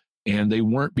fly, and they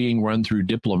weren't being run through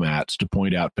diplomats to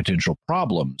point out potential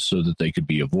problems so that they could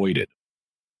be avoided.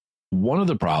 One of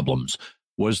the problems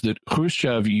was that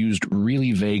Khrushchev used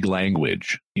really vague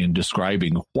language in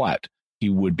describing what he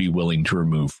would be willing to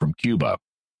remove from Cuba.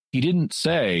 He didn't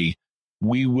say,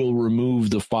 "We will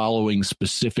remove the following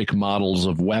specific models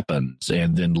of weapons,"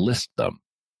 and then list them.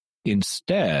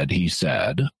 Instead, he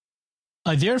said,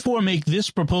 "I therefore make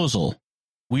this proposal.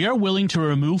 We are willing to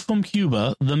remove from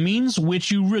Cuba the means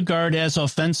which you regard as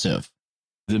offensive."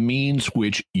 The means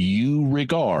which you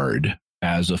regard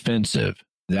as offensive.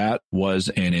 That was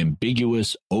an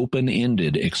ambiguous,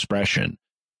 open-ended expression,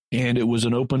 and it was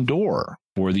an open door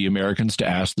for the Americans to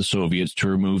ask the Soviets to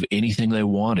remove anything they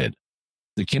wanted.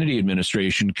 The Kennedy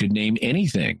administration could name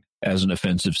anything as an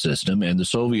offensive system, and the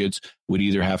Soviets would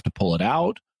either have to pull it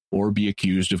out or be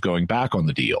accused of going back on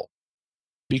the deal.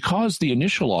 Because the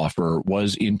initial offer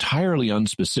was entirely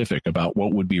unspecific about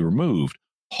what would be removed,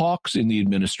 hawks in the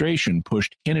administration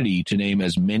pushed Kennedy to name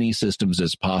as many systems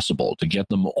as possible to get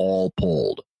them all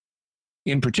pulled.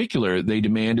 In particular, they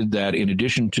demanded that in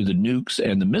addition to the nukes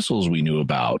and the missiles we knew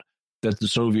about, that the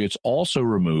Soviets also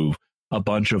remove a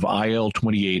bunch of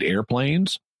IL-28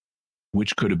 airplanes,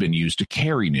 which could have been used to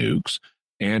carry nukes,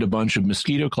 and a bunch of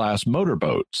Mosquito-class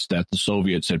motorboats that the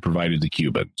Soviets had provided the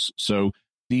Cubans. So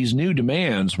these new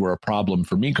demands were a problem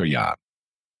for Mikoyan.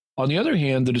 On the other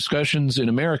hand, the discussions in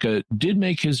America did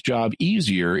make his job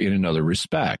easier in another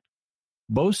respect.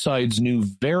 Both sides knew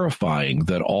verifying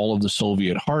that all of the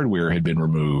Soviet hardware had been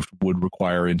removed would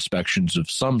require inspections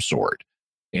of some sort,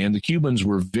 and the Cubans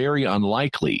were very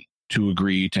unlikely to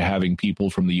agree to having people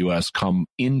from the U.S. come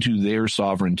into their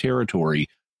sovereign territory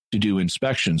to do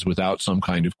inspections without some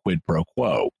kind of quid pro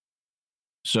quo.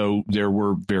 So there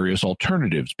were various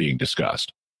alternatives being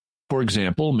discussed. For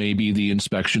example, maybe the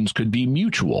inspections could be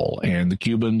mutual, and the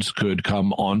Cubans could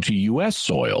come onto U.S.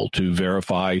 soil to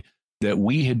verify that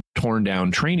we had torn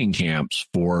down training camps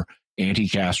for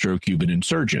anti-Castro Cuban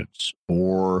insurgents,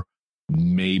 or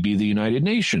maybe the United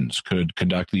Nations could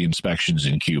conduct the inspections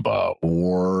in Cuba,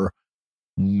 or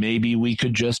maybe we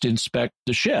could just inspect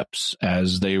the ships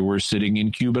as they were sitting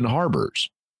in Cuban harbors.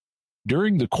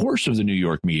 During the course of the New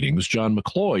York meetings, John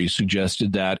McCloy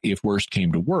suggested that if worst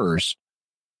came to worst,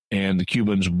 and the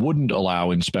Cubans wouldn't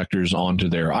allow inspectors onto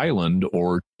their island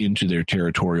or into their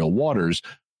territorial waters,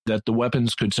 that the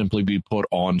weapons could simply be put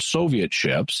on Soviet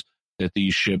ships, that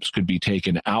these ships could be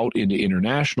taken out into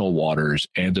international waters,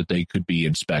 and that they could be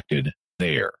inspected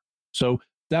there. So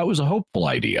that was a hopeful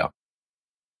idea.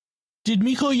 Did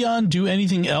Mikoyan do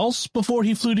anything else before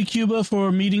he flew to Cuba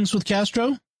for meetings with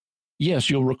Castro? Yes,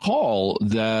 you'll recall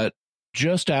that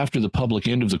just after the public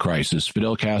end of the crisis,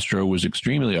 Fidel Castro was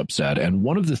extremely upset, and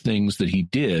one of the things that he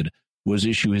did was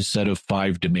issue his set of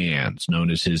 5 demands, known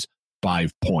as his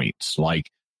 5 points, like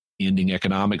ending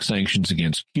economic sanctions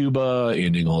against Cuba,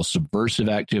 ending all subversive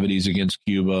activities against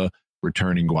Cuba,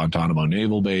 returning Guantanamo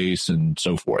Naval Base, and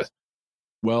so forth.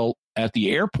 Well, at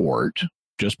the airport,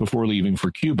 just before leaving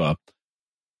for Cuba,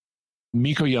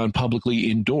 Mikoyan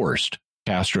publicly endorsed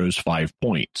Castro's 5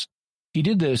 points. He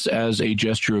did this as a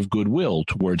gesture of goodwill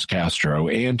towards Castro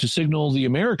and to signal the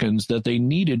Americans that they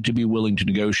needed to be willing to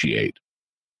negotiate.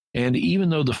 And even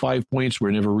though the 5 points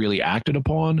were never really acted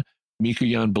upon,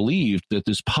 Mikoyan believed that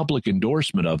this public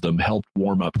endorsement of them helped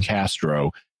warm up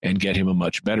Castro and get him a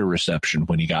much better reception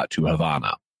when he got to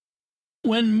Havana.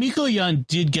 When Mikoyan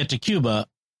did get to Cuba,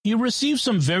 he received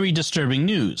some very disturbing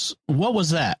news. What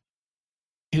was that?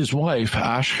 His wife,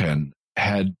 Ashken,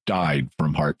 had died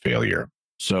from heart failure,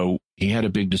 so he had a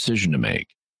big decision to make.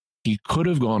 He could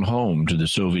have gone home to the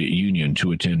Soviet Union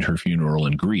to attend her funeral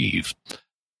and grieve.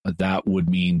 That would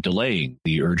mean delaying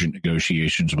the urgent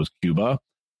negotiations with Cuba,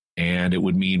 and it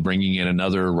would mean bringing in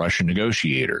another Russian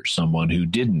negotiator, someone who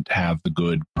didn't have the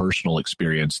good personal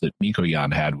experience that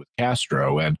Mikoyan had with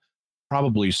Castro, and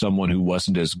probably someone who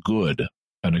wasn't as good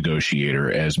a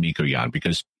negotiator as Mikoyan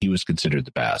because he was considered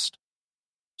the best.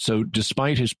 So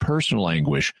despite his personal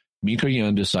anguish,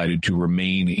 Mikoyan decided to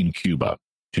remain in Cuba,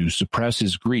 to suppress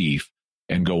his grief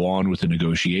and go on with the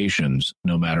negotiations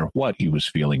no matter what he was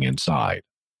feeling inside.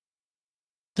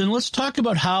 Then let's talk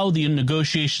about how the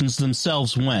negotiations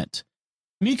themselves went.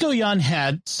 Mikoyan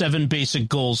had 7 basic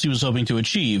goals he was hoping to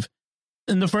achieve,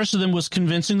 and the first of them was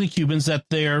convincing the Cubans that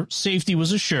their safety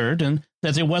was assured and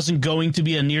that there wasn't going to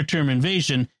be a near-term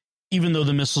invasion, even though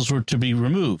the missiles were to be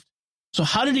removed. So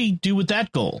how did he do with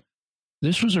that goal?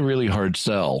 This was a really hard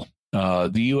sell.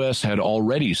 The U.S. had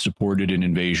already supported an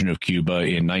invasion of Cuba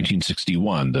in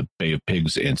 1961, the Bay of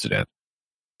Pigs incident.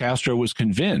 Castro was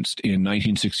convinced in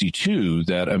 1962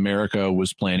 that America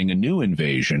was planning a new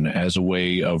invasion as a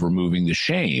way of removing the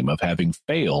shame of having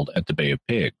failed at the Bay of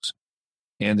Pigs.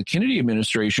 And the Kennedy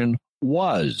administration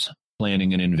was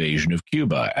planning an invasion of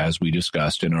Cuba, as we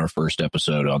discussed in our first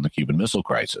episode on the Cuban Missile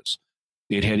Crisis.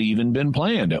 It had even been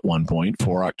planned at one point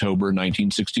for October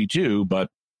 1962, but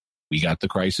we got the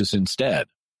crisis instead.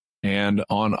 And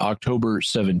on October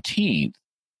 17th,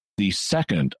 the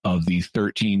second of the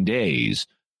 13 days,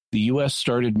 the U.S.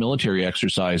 started military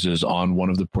exercises on one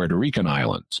of the Puerto Rican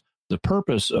islands, the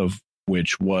purpose of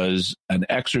which was an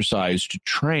exercise to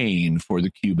train for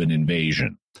the Cuban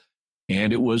invasion.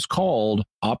 And it was called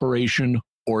Operation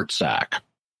Ortsac.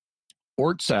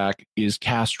 Ortsac is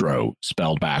Castro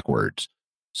spelled backwards.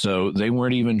 So they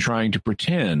weren't even trying to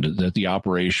pretend that the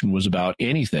operation was about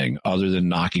anything other than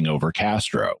knocking over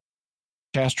Castro.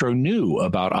 Castro knew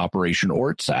about Operation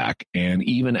Ortsac, and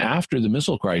even after the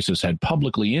missile crisis had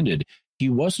publicly ended, he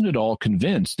wasn't at all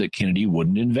convinced that Kennedy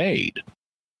wouldn't invade.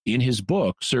 In his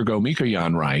book, Sergo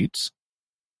Mikoyan writes,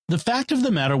 "The fact of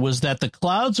the matter was that the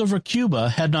clouds over Cuba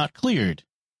had not cleared.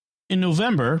 In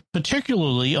November,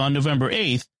 particularly on November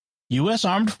 8th, U.S.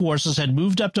 armed forces had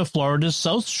moved up to Florida's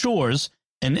south shores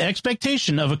in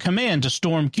expectation of a command to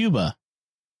storm Cuba.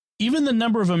 Even the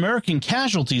number of American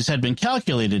casualties had been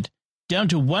calculated, down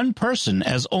to one person,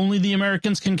 as only the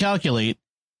Americans can calculate,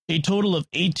 a total of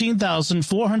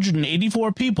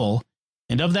 18,484 people,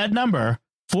 and of that number,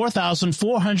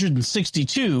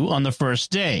 4,462 on the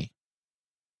first day.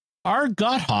 R.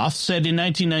 Gotthoff said in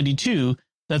 1992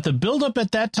 that the buildup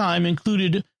at that time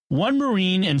included 1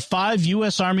 Marine and 5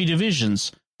 U.S. Army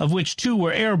divisions, of which 2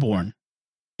 were airborne.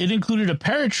 It included a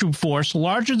paratroop force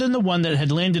larger than the one that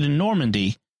had landed in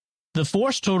Normandy. The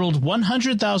force totaled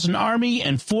 100,000 Army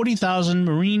and 40,000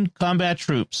 Marine combat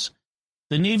troops.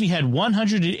 The Navy had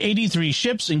 183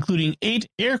 ships, including 8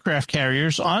 aircraft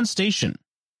carriers on station.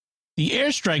 The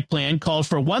airstrike plan called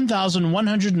for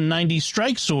 1,190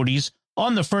 strike sorties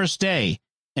on the first day,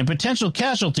 and potential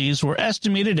casualties were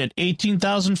estimated at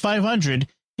 18,500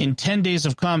 in 10 days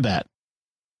of combat.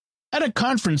 At a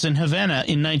conference in Havana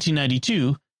in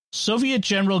 1992, Soviet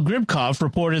General Gribkov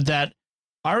reported that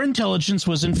our intelligence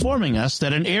was informing us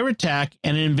that an air attack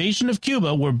and an invasion of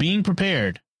Cuba were being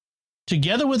prepared.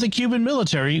 Together with the Cuban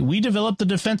military, we developed the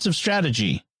defensive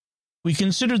strategy. we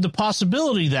considered the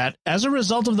possibility that, as a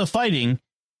result of the fighting,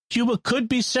 Cuba could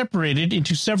be separated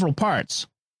into several parts.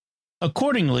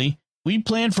 Accordingly, we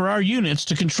planned for our units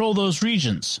to control those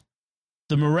regions.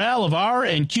 The morale of our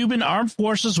and Cuban armed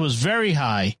forces was very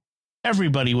high.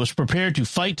 Everybody was prepared to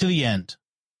fight to the end.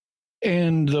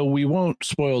 And though we won't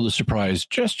spoil the surprise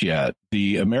just yet,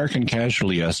 the American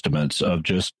casualty estimates of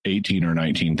just 18 or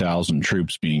 19,000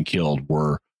 troops being killed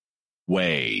were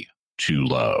way too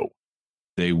low.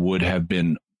 They would have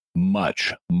been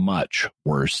much, much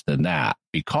worse than that,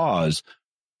 because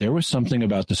there was something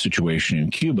about the situation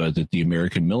in Cuba that the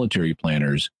American military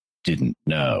planners didn't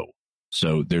know.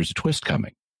 So there's a twist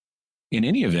coming. In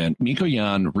any event,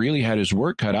 Mikoyan really had his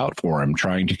work cut out for him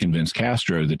trying to convince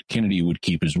Castro that Kennedy would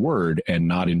keep his word and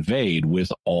not invade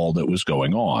with all that was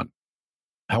going on.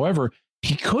 However,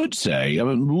 he could say,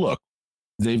 look,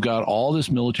 they've got all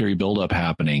this military buildup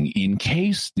happening in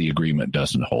case the agreement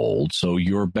doesn't hold, so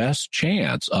your best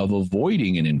chance of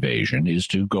avoiding an invasion is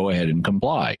to go ahead and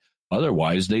comply.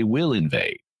 Otherwise, they will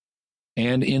invade.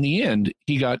 And in the end,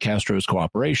 he got Castro's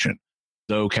cooperation,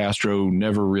 though Castro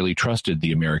never really trusted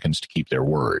the Americans to keep their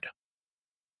word.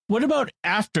 What about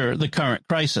after the current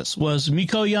crisis? Was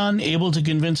Mikoyan able to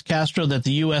convince Castro that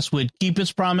the U.S. would keep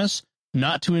its promise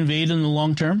not to invade in the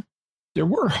long term? There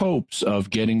were hopes of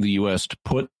getting the U.S. to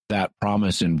put that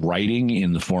promise in writing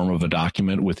in the form of a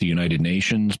document with the United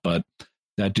Nations, but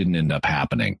that didn't end up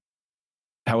happening.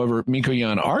 However,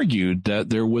 Mikoyan argued that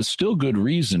there was still good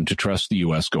reason to trust the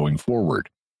U.S. going forward.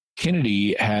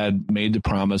 Kennedy had made the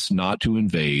promise not to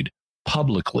invade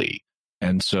publicly,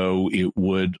 and so it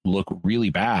would look really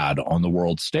bad on the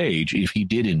world stage if he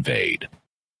did invade.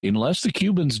 Unless the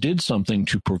Cubans did something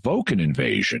to provoke an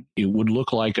invasion, it would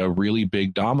look like a really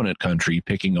big dominant country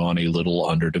picking on a little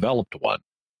underdeveloped one.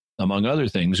 Among other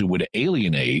things, it would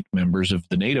alienate members of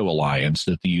the NATO alliance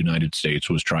that the United States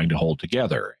was trying to hold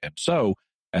together. And so,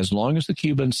 as long as the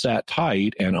Cubans sat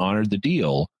tight and honored the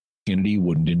deal, Kennedy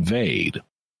wouldn't invade.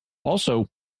 Also,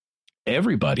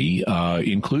 everybody,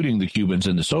 including the Cubans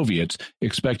and the Soviets,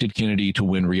 expected Kennedy to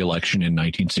win re-election in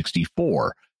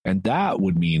 1964, and that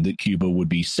would mean that Cuba would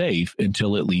be safe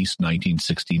until at least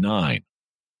 1969.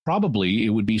 Probably it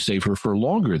would be safer for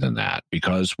longer than that,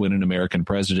 because when an American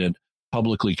president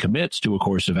publicly commits to a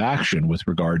course of action with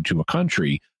regard to a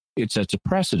country, it sets a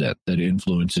precedent that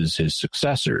influences his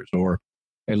successors, or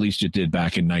at least it did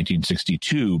back in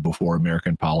 1962 before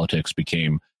American politics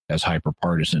became as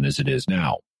hyper-partisan as it is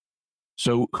now.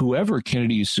 So whoever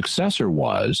Kennedy's successor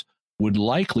was would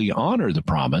likely honor the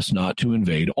promise not to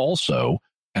invade also,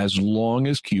 as long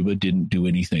as Cuba didn't do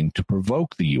anything to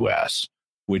provoke the U.S.,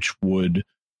 which would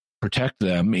protect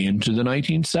them into the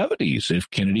 1970s if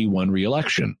Kennedy won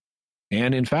re-election.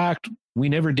 And in fact, we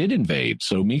never did invade,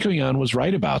 so Mikoyan was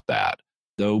right about that,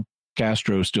 though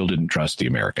Castro still didn't trust the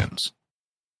Americans.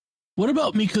 What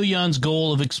about Mikoyan's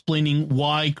goal of explaining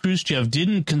why Khrushchev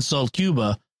didn't consult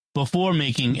Cuba before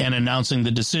making and announcing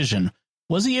the decision?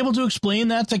 Was he able to explain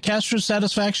that to Castro's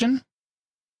satisfaction?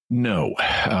 No,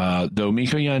 though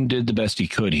Mikoyan did the best he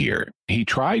could here. He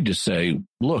tried to say,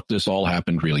 look, this all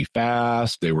happened really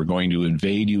fast. They were going to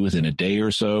invade you within a day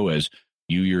or so, as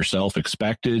you yourself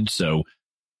expected. So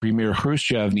Premier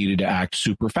Khrushchev needed to act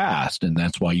super fast, and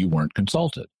that's why you weren't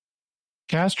consulted.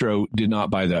 Castro did not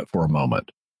buy that for a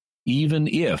moment. Even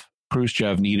if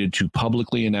Khrushchev needed to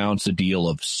publicly announce a deal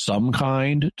of some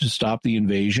kind to stop the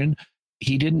invasion,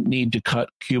 he didn't need to cut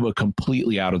Cuba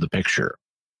completely out of the picture.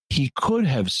 He could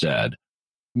have said,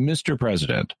 Mr.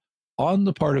 President, on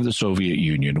the part of the Soviet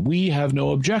Union, we have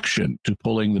no objection to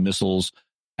pulling the missiles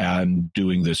and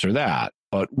doing this or that,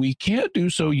 but we can't do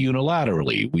so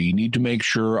unilaterally. We need to make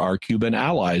sure our Cuban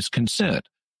allies consent.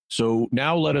 So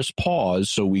now let us pause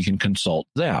so we can consult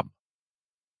them.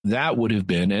 That would have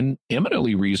been an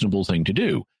eminently reasonable thing to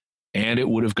do, and it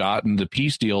would have gotten the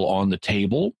peace deal on the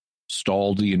table,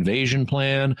 stalled the invasion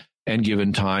plan, and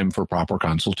given time for proper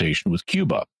consultation with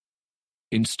Cuba.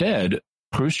 Instead,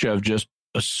 Khrushchev just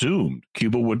assumed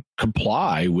Cuba would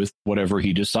comply with whatever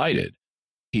he decided.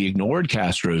 He ignored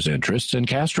Castro's interests, and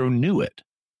Castro knew it.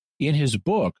 In his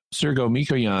book, Sergei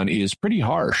Mikoyan is pretty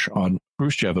harsh on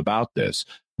Khrushchev about this,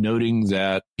 noting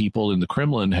that people in the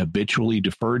Kremlin habitually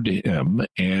deferred to him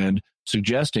and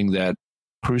suggesting that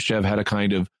Khrushchev had a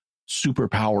kind of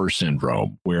superpower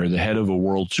syndrome, where the head of a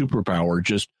world superpower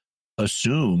just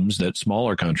assumes that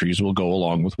smaller countries will go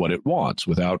along with what it wants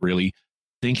without really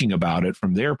thinking about it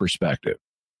from their perspective,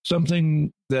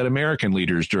 something that American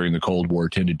leaders during the Cold War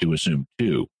tended to assume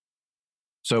too.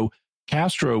 So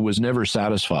Castro was never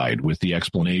satisfied with the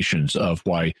explanations of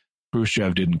why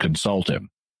Khrushchev didn't consult him.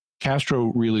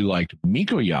 Castro really liked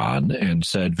Mikoyan and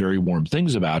said very warm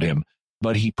things about him,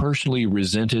 but he personally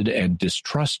resented and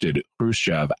distrusted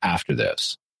Khrushchev after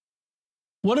this.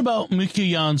 What about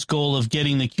Mikoyan's goal of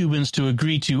getting the Cubans to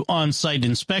agree to on-site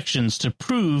inspections to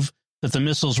prove that the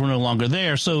missiles were no longer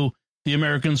there so the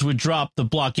Americans would drop the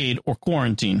blockade or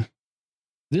quarantine?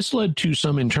 This led to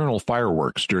some internal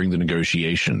fireworks during the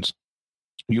negotiations.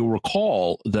 You'll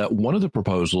recall that one of the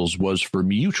proposals was for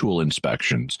mutual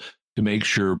inspections to make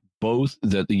sure both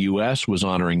that the U.S. was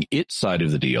honoring its side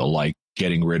of the deal, like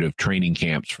getting rid of training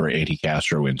camps for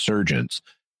anti-Castro insurgents,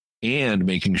 and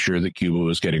making sure that Cuba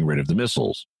was getting rid of the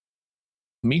missiles.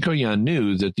 Mikoyan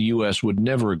knew that the U.S. would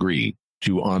never agree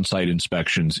to on-site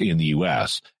inspections in the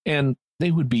U.S., and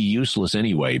they would be useless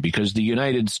anyway because the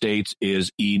United States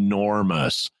is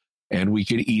enormous, and we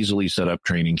could easily set up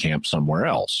training camps somewhere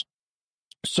else.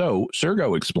 So,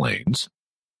 Sergo explains,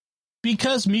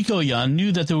 because Mikoyan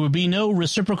knew that there would be no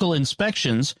reciprocal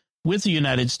inspections with the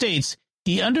United States,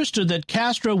 he understood that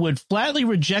Castro would flatly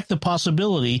reject the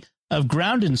possibility of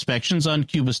ground inspections on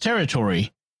Cuba's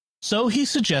territory. So he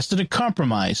suggested a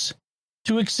compromise: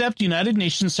 to accept United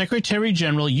Nations Secretary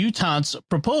General U Thant's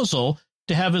proposal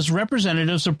to have his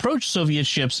representatives approach Soviet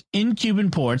ships in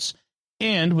Cuban ports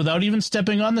and, without even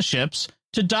stepping on the ships,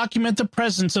 to document the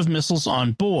presence of missiles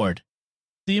on board.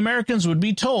 The Americans would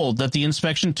be told that the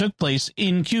inspection took place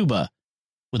in Cuba.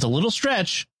 With a little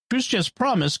stretch, Khrushchev's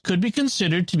promise could be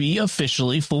considered to be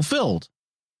officially fulfilled.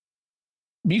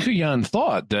 Mikoyan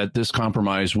thought that this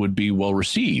compromise would be well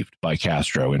received by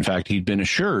Castro. In fact, he'd been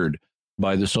assured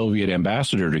by the Soviet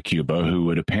ambassador to Cuba, who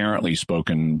had apparently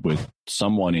spoken with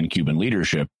someone in Cuban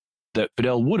leadership, that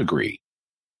Fidel would agree.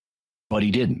 But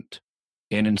he didn't.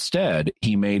 And instead,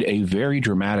 he made a very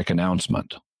dramatic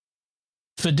announcement.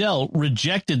 Fidel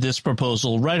rejected this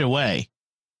proposal right away.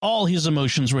 All his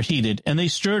emotions were heated, and they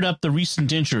stirred up the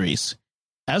recent injuries.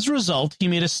 As a result, he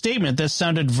made a statement that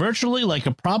sounded virtually like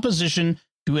a proposition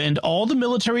to end all the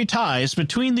military ties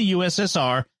between the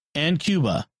USSR and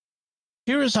Cuba.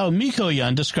 Here is how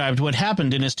Mikoyan described what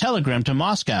happened in his telegram to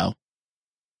Moscow.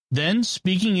 Then,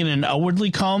 speaking in an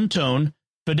outwardly calm tone,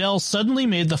 Fidel suddenly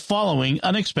made the following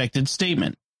unexpected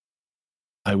statement.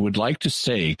 I would like to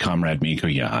say, Comrade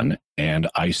Mikoyan, and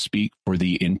I speak for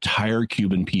the entire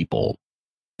Cuban people,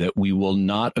 that we will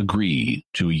not agree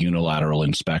to a unilateral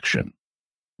inspection.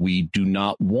 We do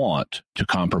not want to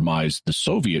compromise the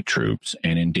Soviet troops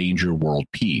and endanger world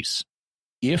peace.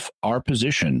 If our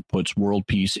position puts world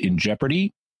peace in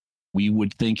jeopardy, we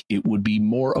would think it would be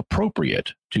more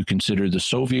appropriate to consider the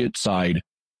Soviet side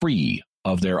free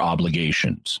of their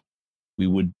obligations. We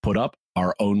would put up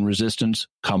our own resistance,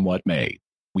 come what may.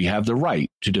 We have the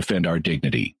right to defend our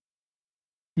dignity.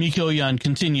 Mikoyan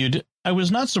continued, I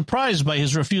was not surprised by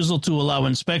his refusal to allow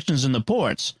inspections in the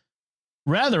ports.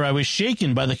 Rather, I was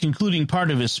shaken by the concluding part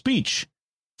of his speech.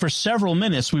 For several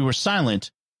minutes we were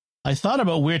silent. I thought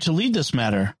about where to lead this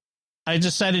matter. I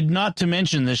decided not to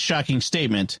mention this shocking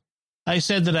statement. I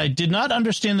said that I did not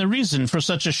understand the reason for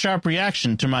such a sharp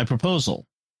reaction to my proposal.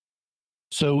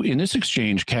 So in this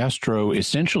exchange, Castro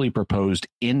essentially proposed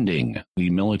ending the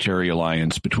military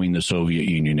alliance between the Soviet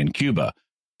Union and Cuba.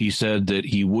 He said that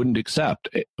he wouldn't accept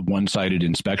one-sided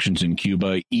inspections in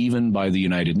Cuba, even by the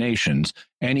United Nations,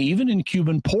 and even in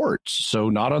Cuban ports, so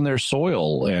not on their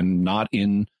soil and not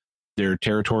in their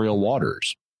territorial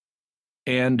waters.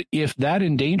 And if that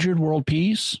endangered world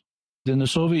peace, then the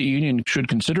Soviet Union should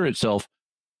consider itself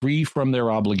free from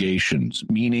their obligations,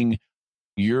 meaning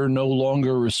you're no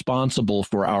longer responsible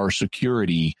for our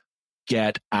security.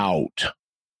 Get out.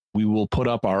 We will put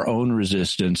up our own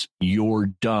resistance. You're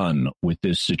done with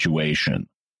this situation.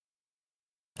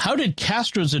 How did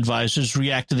Castro's advisors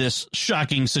react to this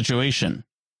shocking situation?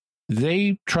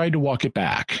 They tried to walk it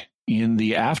back. In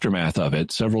the aftermath of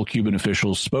it, several Cuban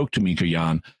officials spoke to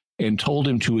Mikoyan and told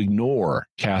him to ignore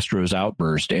Castro's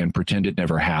outburst and pretend it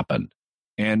never happened.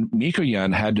 And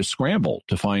Mikoyan had to scramble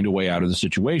to find a way out of the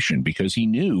situation because he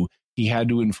knew he had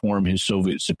to inform his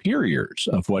Soviet superiors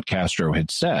of what Castro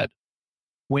had said.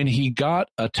 When he got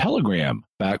a telegram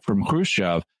back from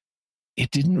Khrushchev,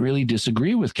 it didn't really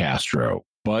disagree with Castro,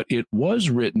 but it was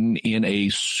written in a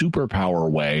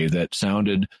superpower way that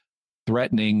sounded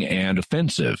threatening and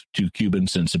offensive to Cuban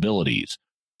sensibilities.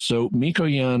 So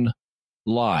Mikoyan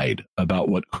lied about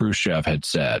what Khrushchev had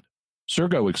said.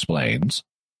 Sergo explains,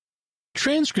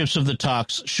 transcripts of the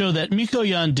talks show that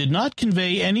Mikoyan did not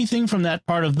convey anything from that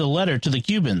part of the letter to the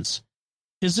Cubans.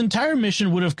 His entire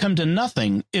mission would have come to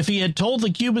nothing if he had told the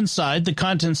Cuban side the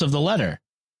contents of the letter.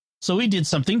 So he did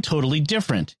something totally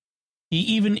different. He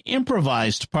even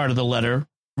improvised part of the letter,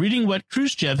 reading what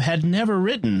Khrushchev had never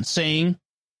written, saying,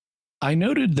 I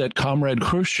noted that Comrade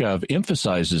Khrushchev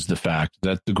emphasizes the fact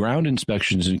that the ground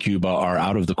inspections in Cuba are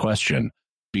out of the question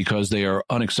because they are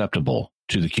unacceptable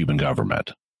to the Cuban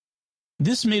government.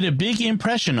 This made a big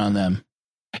impression on them.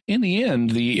 In the end,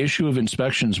 the issue of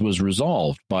inspections was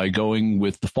resolved by going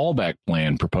with the fallback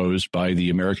plan proposed by the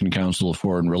American Council of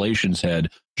Foreign Relations head,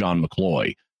 John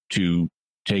McCloy, to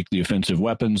take the offensive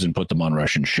weapons and put them on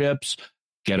Russian ships,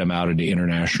 get them out into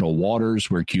international waters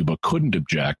where Cuba couldn't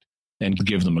object, and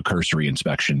give them a cursory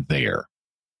inspection there.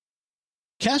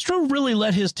 Castro really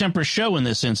let his temper show in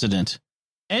this incident.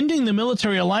 Ending the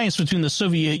military alliance between the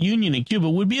Soviet Union and Cuba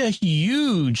would be a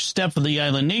huge step for the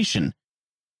island nation.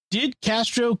 Did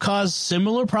Castro cause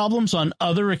similar problems on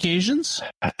other occasions?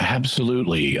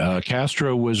 Absolutely.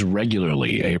 Castro was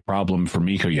regularly a problem for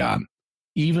Mikoyan.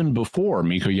 Even before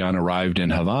Mikoyan arrived in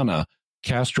Havana,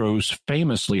 Castro's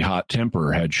famously hot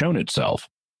temper had shown itself.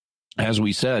 As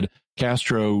we said,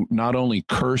 Castro not only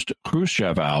cursed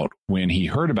Khrushchev out when he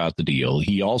heard about the deal,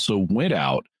 he also went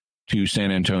out to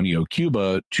San Antonio,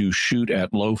 Cuba, to shoot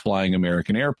at low-flying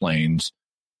American airplanes,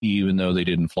 even though they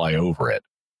didn't fly over it.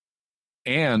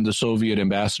 And the Soviet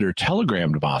ambassador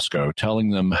telegrammed Moscow,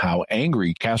 telling them how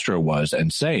angry Castro was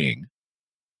and saying,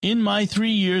 "In my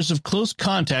 3 years of close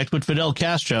contact with Fidel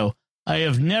Castro, I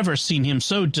have never seen him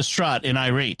so distraught and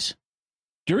irate."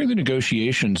 During the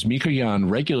negotiations,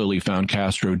 Mikoyan regularly found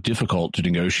Castro difficult to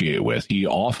negotiate with. He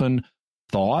often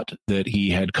thought that he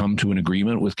had come to an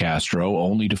agreement with Castro,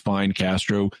 only to find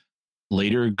Castro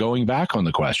later going back on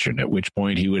the question, at which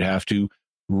point he would have to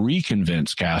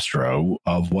reconvince Castro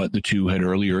of what the two had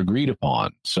earlier agreed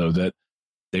upon, so that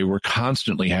they were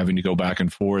constantly having to go back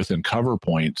and forth and cover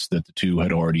points that the two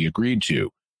had already agreed to,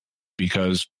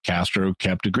 because Castro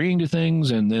kept agreeing to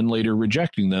things and then later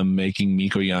rejecting them, making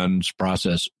Mikoyan's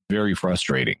process very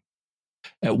frustrating.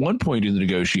 At one point in the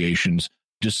negotiations,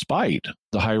 despite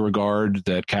the high regard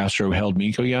that Castro held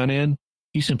Mikoyan in,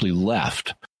 he simply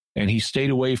left, and he stayed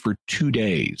away for 2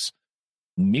 days.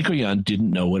 Mikoyan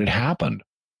didn't know what had happened.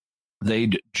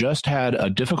 They'd just had a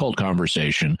difficult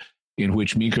conversation in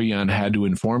which Mikoyan had to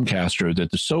inform Castro that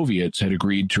the Soviets had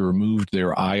agreed to remove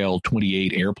their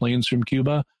IL-28 airplanes from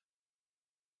Cuba,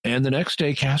 and the next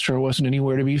day Castro wasn't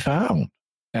anywhere to be found.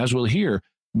 As we'll hear,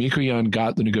 Mikoyan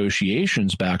got the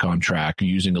negotiations back on track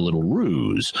using a little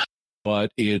ruse,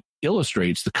 but it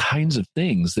illustrates the kinds of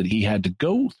things that he had to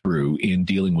go through in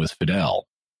dealing with Fidel.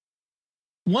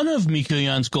 One of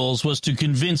Mikoyan's goals was to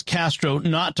convince Castro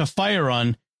not to fire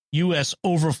on U.S.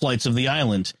 overflights of the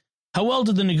island. How well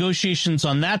did the negotiations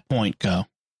on that point go?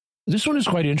 This one is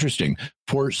quite interesting.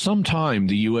 For some time,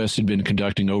 the U.S. had been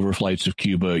conducting overflights of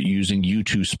Cuba using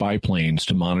U-2 spy planes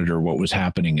to monitor what was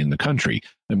happening in the country.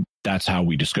 And that's how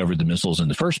we discovered the missiles in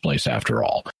the first place, after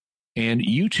all. And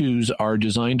U-2s are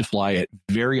designed to fly at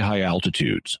very high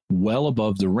altitudes, well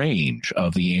above the range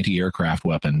of the anti-aircraft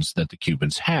weapons that the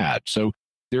Cubans had. So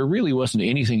there really wasn't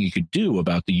anything you could do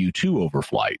about the U-2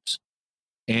 overflights.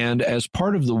 And as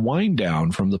part of the wind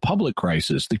down from the public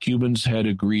crisis, the Cubans had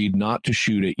agreed not to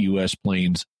shoot at U.S.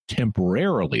 planes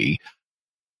temporarily,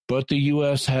 but the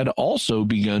U.S. had also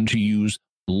begun to use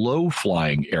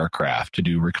low-flying aircraft to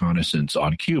do reconnaissance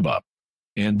on Cuba.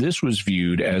 And this was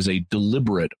viewed as a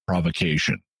deliberate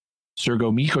provocation.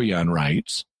 Sergo Mikoyan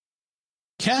writes,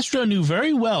 Castro knew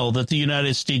very well that the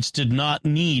United States did not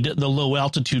need the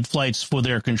low-altitude flights for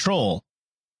their control.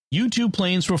 U-2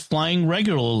 planes were flying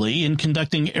regularly and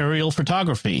conducting aerial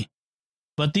photography.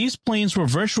 But these planes were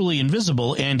virtually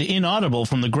invisible and inaudible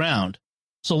from the ground,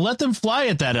 so let them fly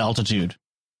at that altitude.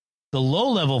 The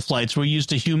low-level flights were used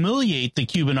to humiliate the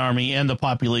Cuban army and the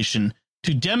population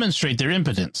to demonstrate their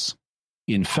impotence.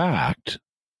 In fact,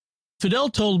 Fidel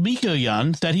told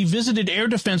Mikoyan that he visited air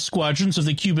defense squadrons of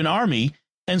the Cuban army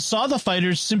and saw the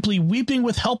fighters simply weeping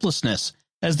with helplessness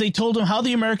as they told him how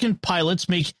the American pilots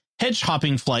make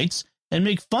hedge-hopping flights and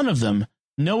make fun of them,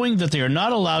 knowing that they are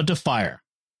not allowed to fire.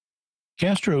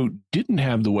 Castro didn't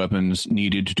have the weapons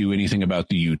needed to do anything about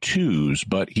the U-2s,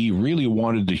 but he really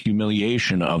wanted the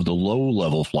humiliation of the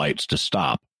low-level flights to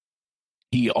stop.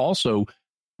 He also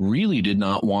really did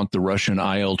not want the Russian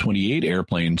IL-28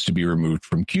 airplanes to be removed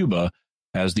from Cuba,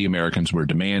 as the Americans were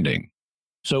demanding.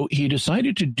 So he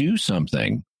decided to do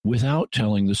something without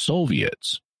telling the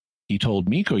Soviets. He told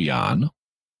Mikoyan,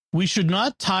 "We should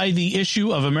not tie the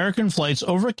issue of American flights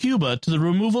over Cuba to the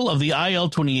removal of the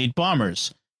IL-28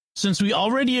 bombers, since we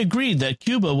already agreed that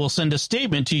Cuba will send a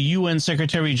statement to UN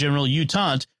Secretary-General U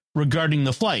Thant regarding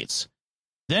the flights."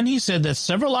 Then he said that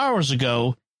several hours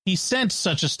ago, he sent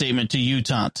such a statement to U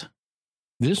Thant.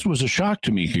 This was a shock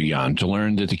to Mikoyan to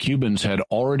learn that the Cubans had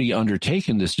already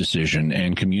undertaken this decision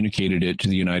and communicated it to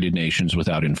the United Nations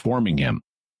without informing him.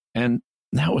 And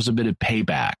that was a bit of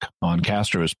payback on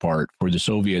Castro's part for the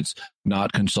Soviets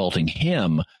not consulting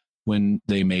him when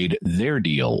they made their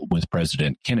deal with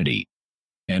President Kennedy.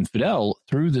 And Fidel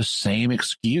threw the same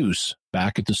excuse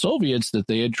back at the Soviets that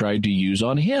they had tried to use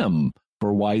on him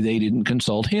for why they didn't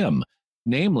consult him.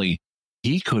 Namely,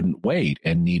 he couldn't wait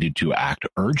and needed to act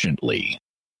urgently.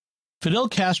 Fidel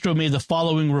Castro made the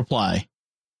following reply.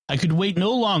 I could wait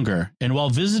no longer, and while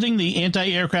visiting the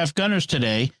anti-aircraft gunners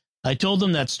today, I told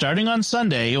them that starting on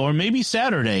Sunday, or maybe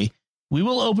Saturday, we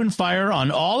will open fire on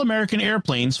all American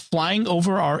airplanes flying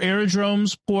over our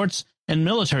aerodromes, ports, and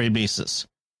military bases.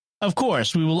 Of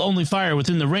course, we will only fire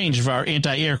within the range of our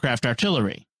anti-aircraft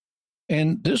artillery.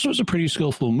 And this was a pretty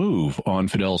skillful move on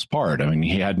Fidel's part. I mean,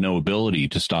 he had no ability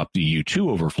to stop the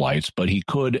U-2 overflights, but he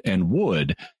could and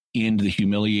would end the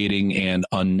humiliating and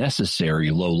unnecessary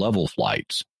low-level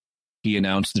flights. He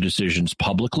announced the decisions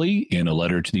publicly in a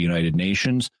letter to the United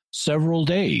Nations several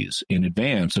days in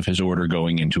advance of his order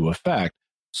going into effect,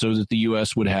 so that the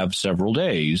U.S. would have several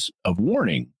days of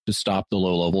warning to stop the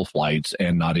low-level flights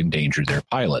and not endanger their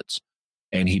pilots.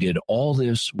 And he did all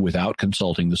this without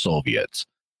consulting the Soviets,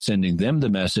 sending them the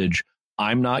message,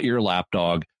 I'm not your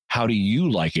lapdog. How do you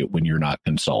like it when you're not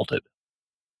consulted?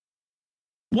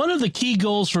 One of the key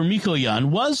goals for Mikoyan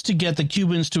was to get the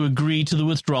Cubans to agree to the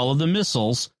withdrawal of the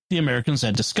missiles the Americans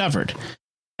had discovered,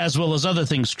 as well as other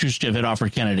things Khrushchev had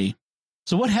offered Kennedy.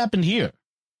 So what happened here?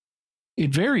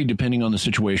 It varied depending on the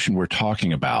situation we're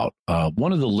talking about.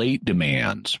 One of the late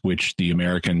demands, which the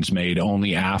Americans made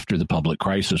only after the public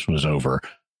crisis was over,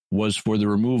 was for the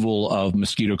removal of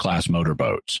Mosquito-class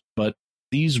motorboats. But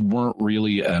these weren't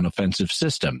really an offensive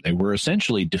system. They were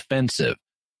essentially defensive.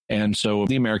 And so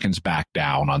the Americans backed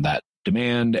down on that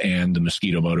demand, and the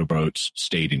Mosquito motorboats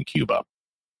stayed in Cuba.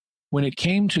 When it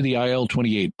came to the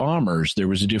IL-28 bombers, there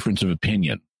was a difference of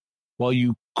opinion. While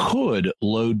you could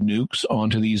load nukes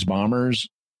onto these bombers,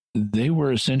 they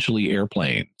were essentially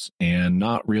airplanes and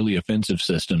not really offensive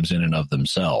systems in and of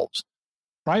themselves.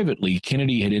 Privately,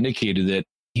 Kennedy had indicated that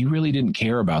he really didn't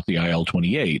care about the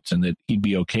IL-28s and that he'd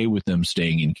be okay with them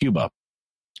staying in Cuba.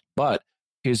 But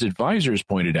his advisors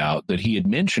pointed out that he had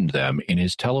mentioned them in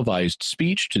his televised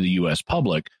speech to the U.S.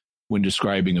 public when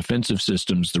describing offensive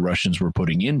systems the Russians were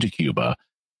putting into Cuba,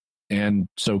 and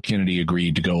so Kennedy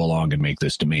agreed to go along and make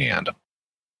this demand.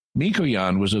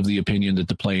 Mikoyan was of the opinion that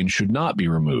the planes should not be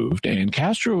removed, and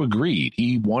Castro agreed.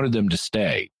 He wanted them to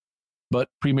stay. But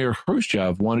Premier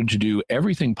Khrushchev wanted to do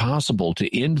everything possible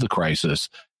to end the crisis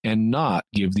and not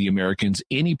give the Americans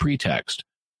any pretext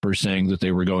for saying that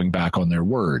they were going back on their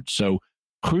word. So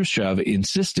Khrushchev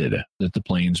insisted that the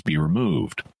planes be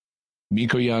removed.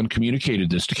 Mikoyan communicated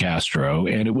this to Castro,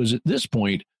 and it was at this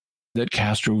point that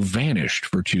Castro vanished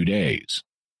for 2 days.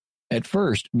 At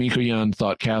first, Mikoyan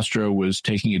thought Castro was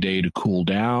taking a day to cool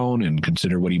down and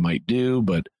consider what he might do,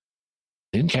 but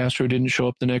then Castro didn't show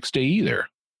up the next day either.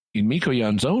 In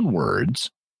Mikoyan's own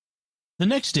words, the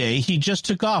next day, he just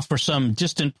took off for some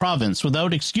distant province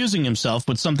without excusing himself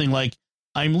with something like,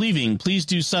 I'm leaving, please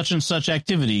do such and such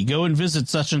activity, go and visit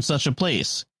such and such a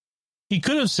place. He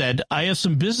could have said, I have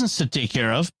some business to take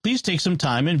care of, please take some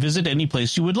time and visit any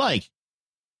place you would like.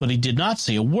 But he did not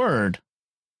say a word.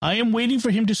 I am waiting for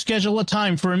him to schedule a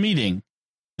time for a meeting.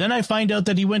 Then I find out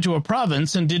that he went to a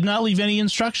province and did not leave any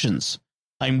instructions.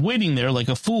 I'm waiting there like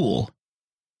a fool.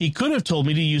 He could have told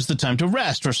me to use the time to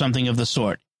rest or something of the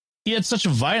sort. He had such a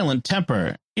violent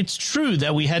temper. It's true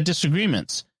that we had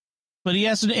disagreements, but he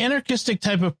has an anarchistic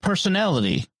type of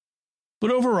personality.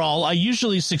 But overall, I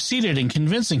usually succeeded in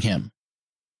convincing him.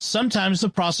 Sometimes the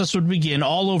process would begin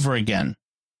all over again.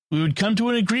 We would come to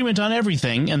an agreement on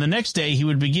everything, and the next day he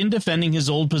would begin defending his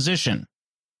old position.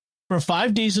 For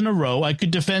 5 days in a row, I could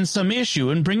defend some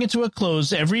issue and bring it to a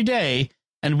close every day,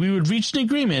 and we would reach an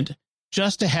agreement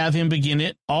just to have him begin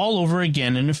it all over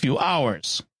again in a few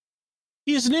hours.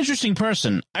 He is an interesting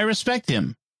person. I respect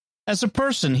him. As a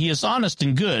person, he is honest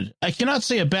and good. I cannot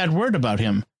say a bad word about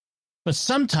him, but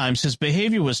sometimes his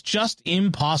behavior was just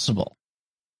impossible.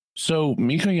 So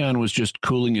Mikoyan was just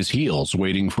cooling his heels,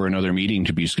 waiting for another meeting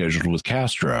to be scheduled with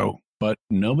Castro, but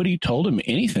nobody told him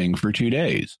anything for 2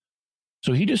 days.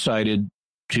 So he decided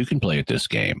two can play at this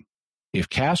game. If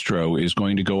Castro is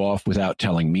going to go off without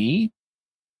telling me,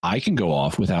 I can go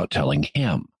off without telling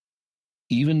him.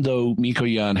 Even though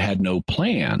Mikoyan had no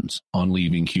plans on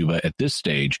leaving Cuba at this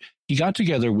stage, he got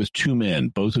together with two men,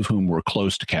 both of whom were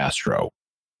close to Castro.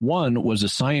 One was a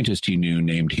scientist he knew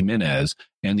named Jimenez,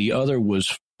 and the other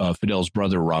was Fidel's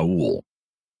brother, Raul.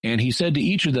 And he said to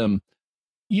each of them,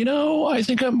 you know, I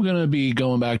think I'm going to be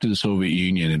going back to the Soviet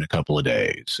Union in a couple of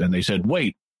days. And they said,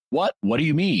 wait, what? What do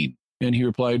you mean? And he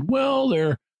replied, well,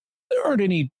 there aren't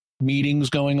any meetings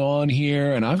going on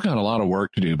here, and I've got a lot of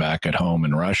work to do back at home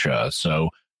in Russia, so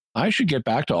I should get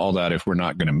back to all that if we're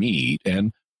not going to meet,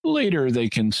 and later they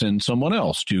can send someone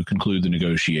else to conclude the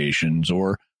negotiations,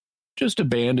 or just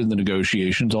abandon the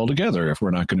negotiations altogether if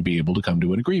we're not going to be able to come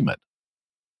to an agreement.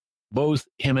 Both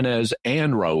Jimenez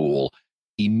and Raul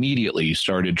immediately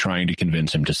started trying to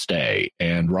convince him to stay,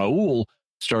 and Raul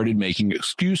started making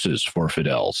excuses for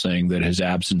Fidel, saying that his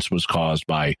absence was caused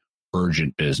by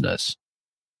urgent business.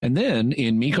 And then,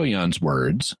 in Mikoyan's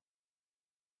words,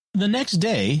 "The next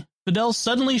day, Fidel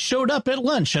suddenly showed up at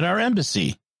lunch at our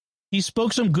embassy. He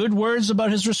spoke some good words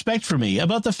about his respect for me,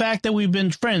 about the fact that we've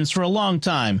been friends for a long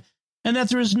time, and that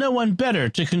there is no one better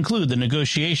to conclude the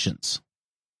negotiations."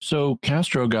 So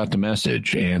Castro got the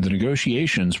message, and the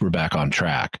negotiations were back on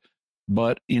track.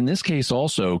 But in this case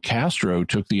also, Castro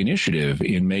took the initiative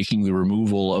in making the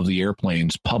removal of the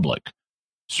airplanes public.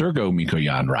 Sergo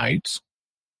Mikoyan writes,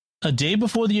 "A day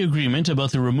before the agreement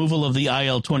about the removal of the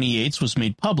IL-28s was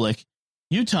made public,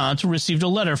 Utah received a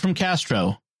letter from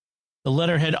Castro. The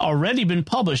letter had already been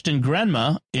published in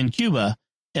Granma in Cuba,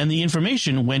 and the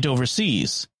information went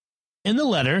overseas. In the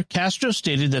letter, Castro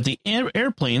stated that the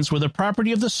airplanes were the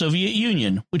property of the Soviet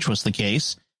Union, which was the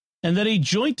case, and that a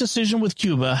joint decision with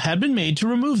Cuba had been made to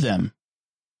remove them.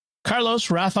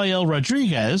 Carlos Rafael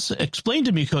Rodriguez explained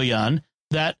to Mikoyan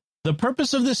that the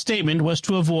purpose of this statement was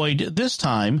to avoid, this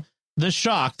time, the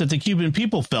shock that the Cuban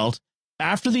people felt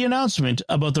after the announcement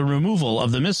about the removal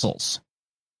of the missiles."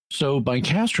 So by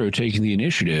Castro taking the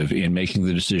initiative in making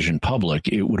the decision public,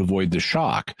 it would avoid the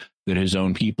shock that his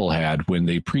own people had when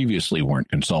they previously weren't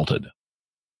consulted.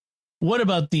 What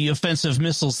about the offensive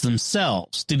missiles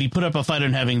themselves? Did he put up a fight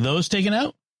on having those taken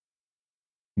out?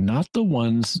 Not the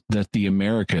ones that the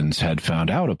Americans had found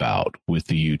out about with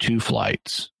the U-2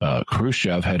 flights.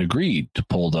 Khrushchev had agreed to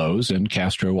pull those, and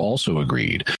Castro also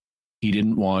agreed. He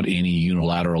didn't want any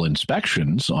unilateral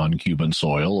inspections on Cuban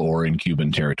soil or in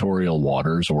Cuban territorial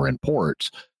waters or in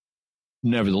ports.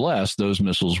 Nevertheless, those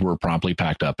missiles were promptly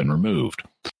packed up and removed.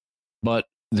 But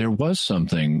there was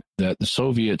something that the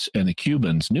Soviets and the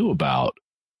Cubans knew about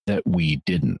that we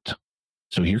didn't.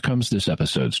 So here comes this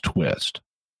episode's twist.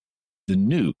 The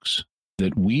nukes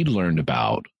that we'd learned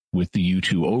about with the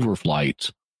U-2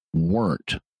 overflights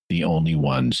weren't the only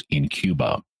ones in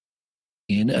Cuba.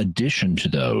 In addition to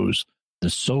those, the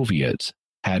Soviets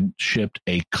had shipped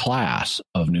a class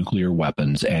of nuclear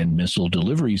weapons and missile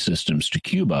delivery systems to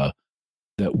Cuba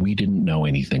that we didn't know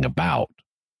anything about.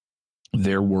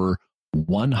 There were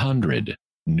 100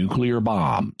 nuclear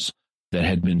bombs that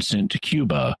had been sent to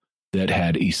Cuba that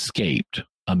had escaped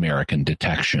American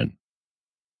detection.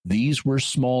 These were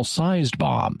small-sized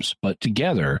bombs, but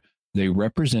together they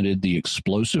represented the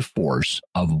explosive force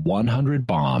of 100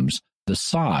 bombs the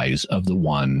size of the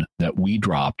one that we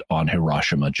dropped on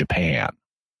Hiroshima, Japan.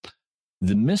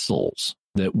 The missiles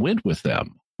that went with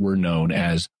them were known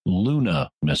as Luna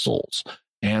missiles,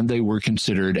 and they were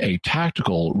considered a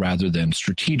tactical rather than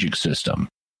strategic system.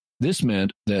 This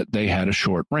meant that they had a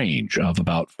short range of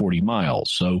about 40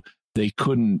 miles, so they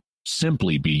couldn't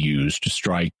simply be used to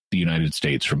strike the United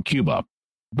States from Cuba.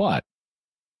 But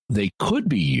they could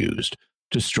be used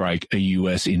to strike a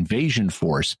U.S. invasion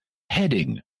force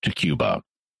heading to Cuba,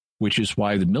 which is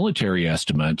why the military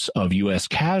estimates of U.S.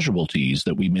 casualties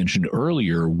that we mentioned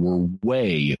earlier were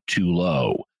way too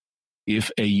low.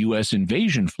 If a U.S.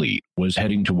 invasion fleet was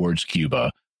heading towards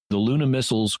Cuba, the Luna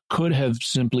missiles could have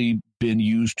simply been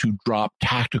used to drop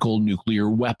tactical nuclear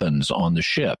weapons on the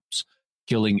ships,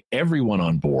 killing everyone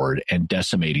on board and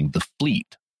decimating the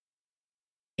fleet.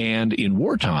 And in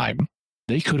wartime,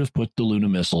 they could have put the Luna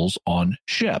missiles on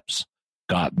ships,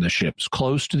 gotten the ships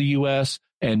close to the U.S.,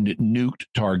 and nuked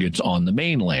targets on the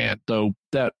mainland, though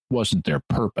that wasn't their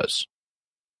purpose.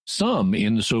 Some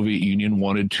in the Soviet Union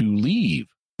wanted to leave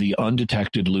the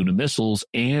undetected Luna missiles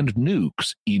and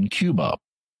nukes in Cuba,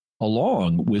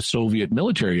 along with Soviet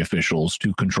military officials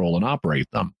to control and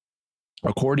operate them.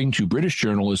 According to British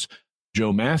journalist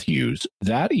Joe Matthews,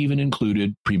 that even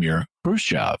included Premier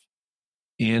Khrushchev.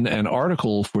 In an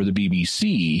article for the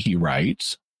BBC, he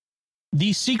writes,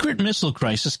 "The secret missile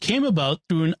crisis came about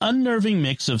through an unnerving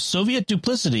mix of Soviet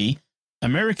duplicity,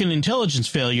 American intelligence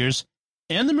failures,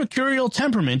 and the mercurial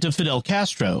temperament of Fidel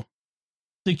Castro.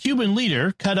 The Cuban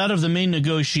leader, cut out of the main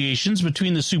negotiations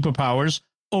between the superpowers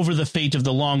over the fate of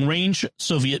the long-range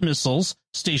Soviet missiles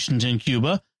stationed in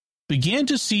Cuba, began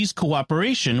to seize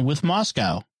cooperation with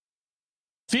Moscow.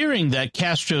 Fearing that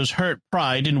Castro's hurt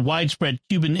pride and widespread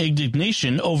Cuban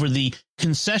indignation over the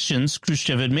concessions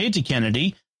Khrushchev had made to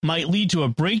Kennedy might lead to a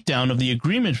breakdown of the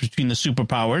agreement between the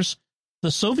superpowers,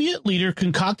 the Soviet leader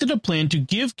concocted a plan to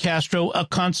give Castro a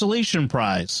consolation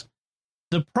prize.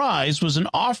 The prize was an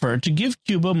offer to give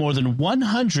Cuba more than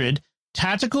 100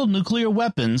 tactical nuclear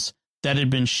weapons that had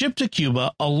been shipped to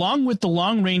Cuba along with the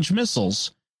long-range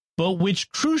missiles, but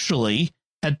which crucially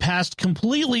had passed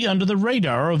completely under the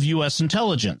radar of U.S.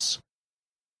 intelligence.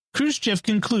 Khrushchev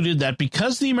concluded that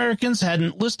because the Americans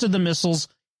hadn't listed the missiles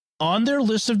on their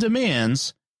list of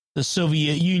demands, the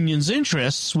Soviet Union's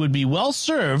interests would be well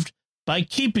served by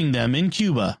keeping them in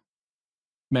Cuba.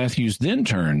 Matthews then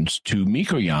turns to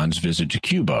Mikoyan's visit to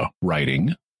Cuba,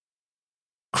 writing,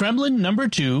 Kremlin No.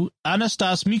 2,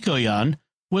 Anastas Mikoyan,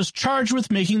 was charged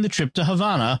with making the trip to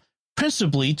Havana,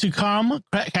 principally to calm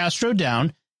Castro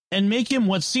down and make him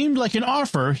what seemed like an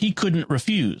offer he couldn't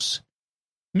refuse.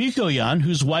 Mikoyan,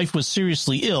 whose wife was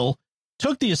seriously ill,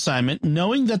 took the assignment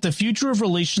knowing that the future of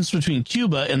relations between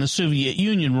Cuba and the Soviet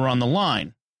Union were on the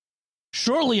line.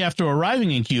 Shortly after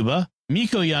arriving in Cuba,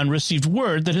 Mikoyan received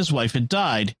word that his wife had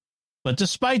died, but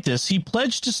despite this, he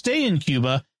pledged to stay in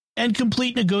Cuba and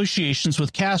complete negotiations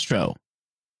with Castro.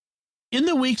 In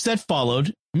the weeks that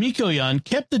followed, Mikoyan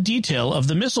kept the detail of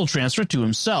the missile transfer to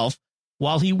himself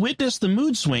while he witnessed the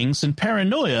mood swings and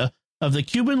paranoia of the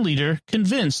Cuban leader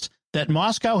convinced that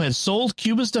Moscow had sold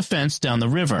Cuba's defense down the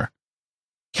river.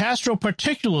 Castro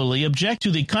particularly objected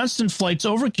to the constant flights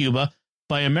over Cuba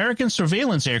by American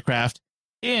surveillance aircraft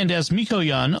and, as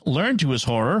Mikoyan learned to his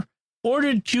horror,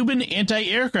 ordered Cuban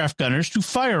anti-aircraft gunners to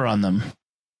fire on them.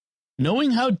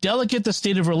 Knowing how delicate the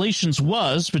state of relations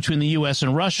was between the U.S.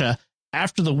 and Russia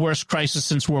after the worst crisis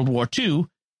since World War II,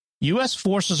 U.S.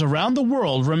 forces around the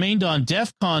world remained on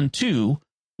DEFCON 2,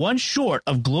 one short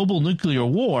of global nuclear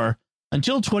war,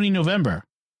 until 20 November.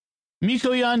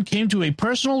 Mikoyan came to a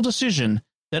personal decision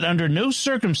that under no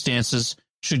circumstances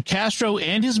should Castro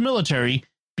and his military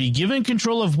be given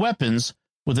control of weapons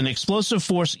with an explosive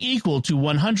force equal to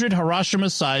 100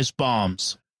 Hiroshima-sized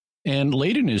bombs. And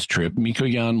late in his trip,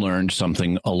 Mikoyan learned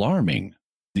something alarming.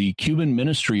 The Cuban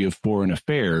Ministry of Foreign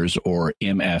Affairs, or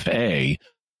MFA,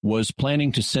 was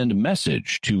planning to send a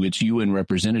message to its UN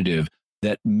representative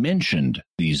that mentioned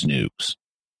these nukes.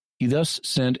 He thus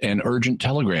sent an urgent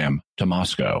telegram to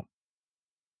Moscow.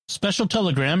 Special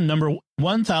Telegram number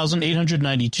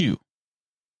 1892.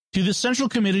 To the Central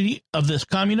Committee of the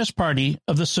Communist Party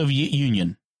of the Soviet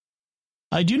Union.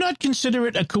 I do not consider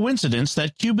it a coincidence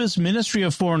that Cuba's Ministry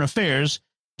of Foreign Affairs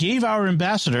gave our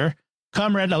ambassador,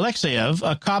 Comrade Alexeyev,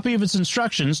 a copy of its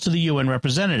instructions to the UN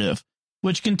representative,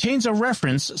 which contains a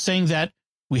reference saying that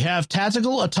we have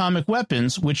tactical atomic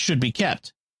weapons which should be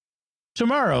kept.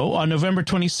 Tomorrow, on November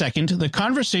 22nd, the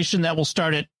conversation that will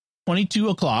start at 22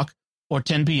 o'clock or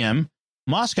 10 p.m.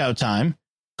 Moscow time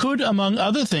could, among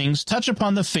other things, touch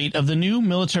upon the fate of the new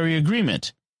military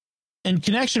agreement. In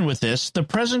connection with this, the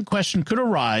present question could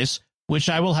arise, which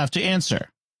I will have to answer.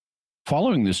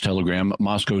 Following this telegram,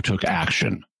 Moscow took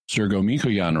action. Sergo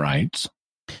Mikoyan writes,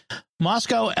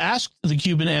 Moscow asked the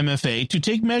Cuban MFA to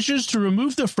take measures to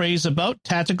remove the phrase about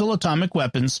tactical atomic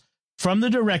weapons from the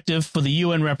directive for the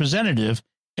UN representative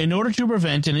in order to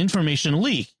prevent an information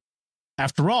leak.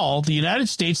 After all, the United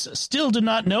States still did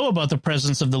not know about the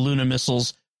presence of the Luna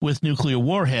missiles with nuclear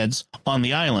warheads on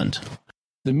the island.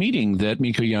 The meeting that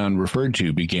Mikoyan referred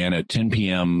to began at 10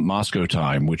 p.m. Moscow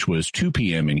time, which was 2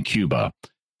 p.m. in Cuba.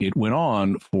 It went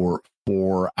on for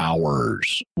 4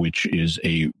 hours, which is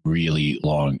a really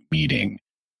long meeting,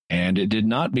 and it did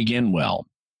not begin well.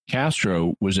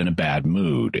 Castro was in a bad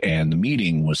mood, and the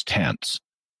meeting was tense.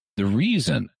 The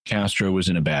reason Castro was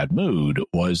in a bad mood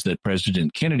was that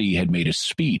President Kennedy had made a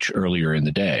speech earlier in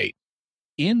the day.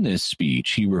 In this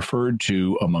speech, he referred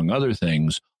to, among other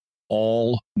things,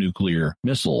 all nuclear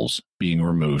missiles being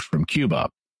removed from Cuba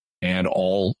and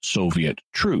all Soviet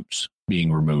troops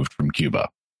being removed from Cuba.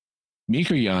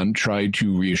 Mikoyan tried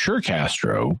to reassure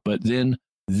Castro, but then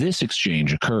this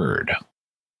exchange occurred.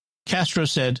 Castro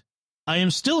said, I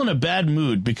am still in a bad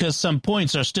mood because some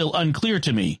points are still unclear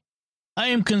to me. I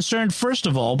am concerned first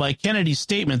of all by Kennedy's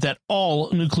statement that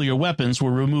all nuclear weapons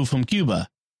were removed from Cuba.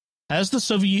 Has the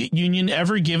Soviet Union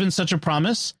ever given such a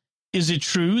promise? Is it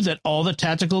true that all the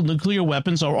tactical nuclear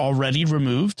weapons are already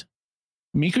removed?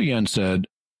 Mikoyan said,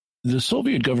 the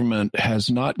Soviet government has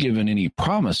not given any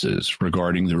promises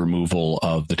regarding the removal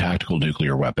of the tactical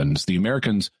nuclear weapons. The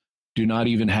Americans do not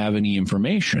even have any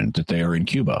information that they are in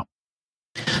Cuba.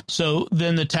 So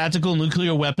then the tactical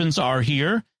nuclear weapons are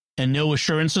here and no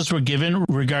assurances were given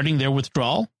regarding their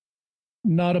withdrawal?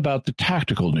 Not about the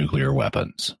tactical nuclear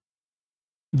weapons.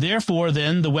 Therefore,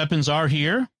 then, the weapons are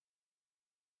here?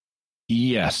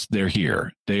 Yes, they're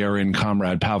here. They are in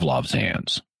Comrade Pavlov's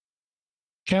hands.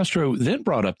 Castro then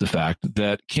brought up the fact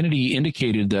that Kennedy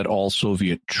indicated that all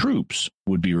Soviet troops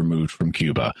would be removed from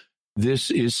Cuba.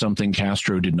 This is something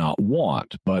Castro did not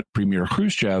want, but Premier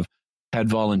Khrushchev had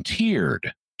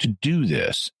volunteered to do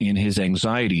this in his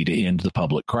anxiety to end the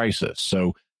public crisis.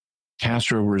 So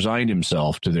Castro resigned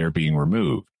himself to their being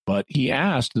removed, but he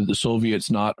asked that the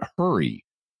Soviets not hurry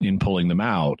in pulling them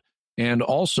out and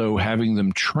also having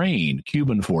them train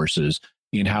Cuban forces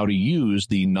in how to use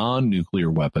the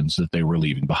non-nuclear weapons that they were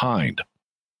leaving behind.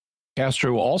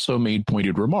 Castro also made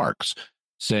pointed remarks,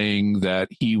 saying that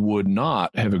he would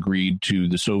not have agreed to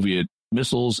the Soviet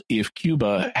missiles if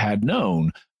Cuba had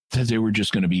known that they were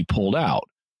just going to be pulled out,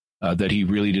 that he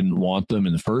really didn't want them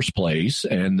in the first place,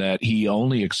 and that he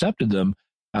only accepted them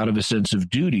out of a sense of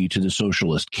duty to the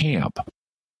socialist camp.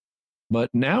 But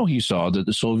now he saw that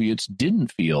the Soviets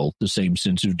didn't feel the same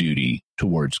sense of duty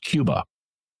towards Cuba.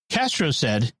 Castro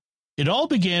said, "It all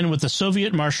began with the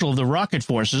Soviet Marshal of the Rocket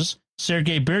Forces,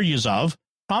 Sergei Beryuzov,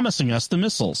 promising us the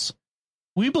missiles.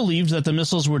 We believed that the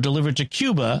missiles were delivered to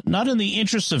Cuba, not in the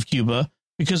interests of Cuba,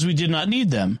 because we did not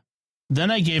need them.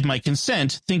 Then I gave my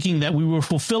consent, thinking that we were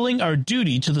fulfilling our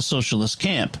duty to the socialist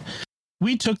camp.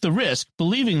 We took the risk,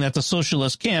 believing that the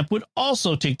socialist camp would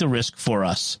also take the risk for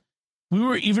us. We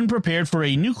were even prepared for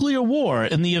a nuclear war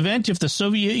in the event if the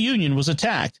Soviet Union was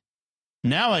attacked.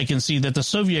 Now I can see that the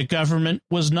Soviet government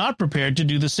was not prepared to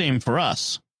do the same for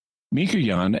us."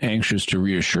 Mikoyan, anxious to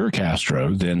reassure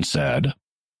Castro, then said,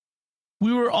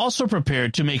 "We were also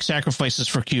prepared to make sacrifices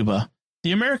for Cuba.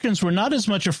 The Americans were not as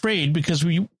much afraid because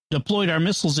we deployed our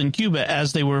missiles in Cuba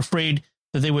as they were afraid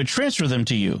that they would transfer them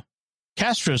to you."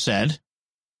 Castro said,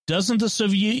 "Doesn't the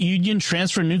Soviet Union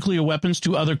transfer nuclear weapons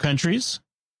to other countries?"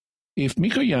 If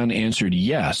Mikoyan answered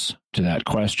yes to that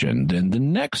question, then the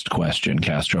next question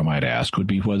Castro might ask would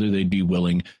be whether they'd be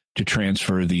willing to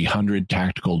transfer the 100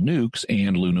 tactical nukes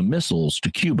and Luna missiles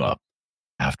to Cuba.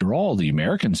 After all, the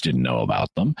Americans didn't know about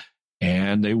them,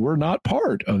 and they were not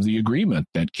part of the agreement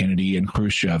that Kennedy and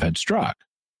Khrushchev had struck.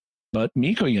 But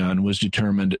Mikoyan was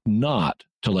determined not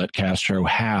to let Castro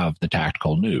have the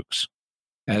tactical nukes.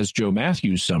 As Joe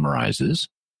Matthews summarizes,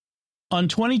 on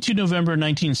 22 November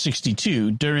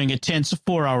 1962, during a tense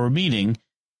 4-hour meeting,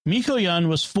 Mikoyan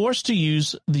was forced to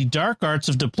use the dark arts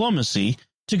of diplomacy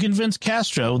to convince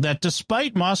Castro that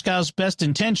despite Moscow's best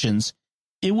intentions,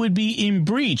 it would be in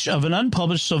breach of an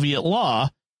unpublished Soviet law,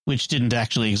 which didn't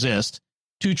actually exist,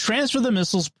 to transfer the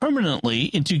missiles permanently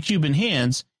into Cuban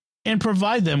hands and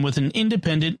provide them with an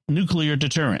independent nuclear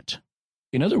deterrent.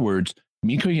 In other words,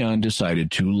 Mikoyan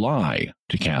decided to lie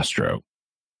to Castro.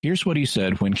 Here's what he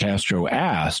said when Castro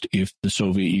asked if the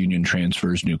Soviet Union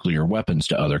transfers nuclear weapons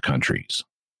to other countries.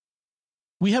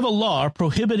 "We have a law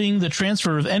prohibiting the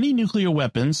transfer of any nuclear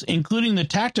weapons, including the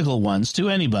tactical ones, to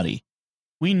anybody.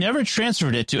 We never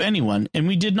transferred it to anyone, and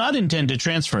we did not intend to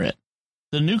transfer it.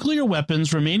 The nuclear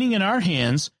weapons remaining in our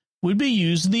hands would be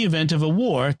used in the event of a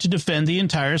war to defend the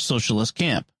entire socialist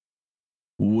camp."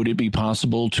 Would it be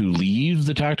possible to leave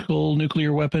the tactical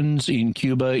nuclear weapons in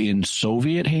Cuba in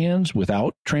Soviet hands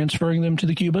without transferring them to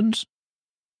the Cubans?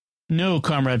 No,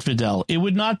 Comrade Fidel, it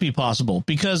would not be possible,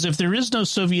 because if there is no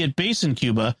Soviet base in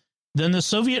Cuba, then the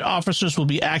Soviet officers will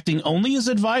be acting only as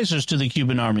advisors to the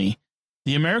Cuban army.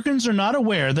 The Americans are not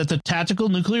aware that the tactical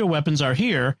nuclear weapons are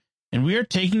here, and we are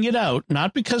taking it out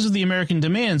not because of the American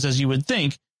demands, as you would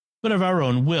think, but of our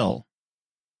own will.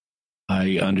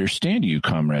 I understand you,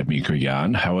 Comrade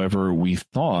Mikoyan. However, we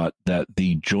thought that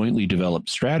the jointly developed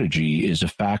strategy is a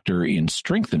factor in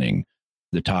strengthening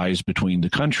the ties between the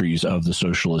countries of the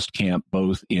socialist camp,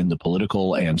 both in the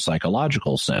political and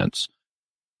psychological sense.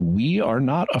 We are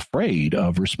not afraid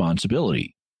of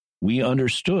responsibility. We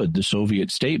understood the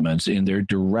Soviet statements in their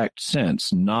direct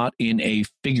sense, not in a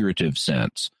figurative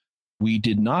sense. We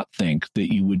did not think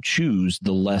that you would choose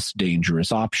the less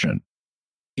dangerous option.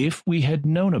 If we had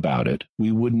known about it,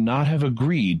 we would not have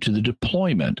agreed to the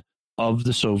deployment of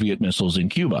the Soviet missiles in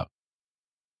Cuba.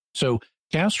 So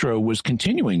Castro was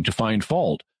continuing to find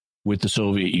fault with the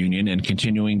Soviet Union and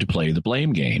continuing to play the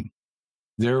blame game.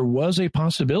 There was a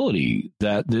possibility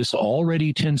that this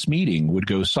already tense meeting would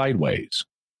go sideways.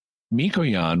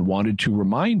 Mikoyan wanted to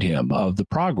remind him of the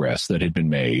progress that had been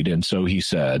made, and so he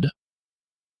said,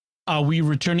 "Are we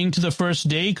returning to the first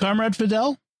day, Comrade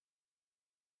Fidel?"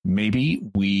 "Maybe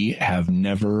we have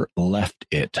never left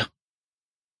it."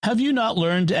 "Have you not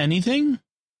learned anything?"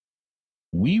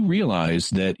 "We realize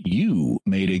that you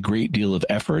made a great deal of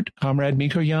effort, Comrade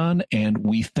Mikoyan, and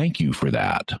we thank you for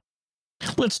that."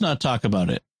 "Let's not talk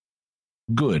about it."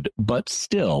 "Good, but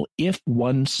still, if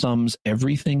one sums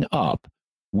everything up,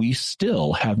 we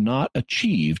still have not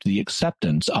achieved the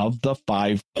acceptance of the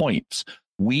 5 points.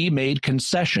 We made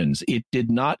concessions. It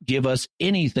did not give us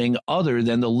anything other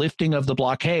than the lifting of the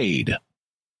blockade."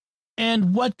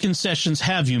 And what concessions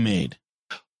have you made?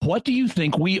 What do you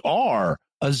think we are?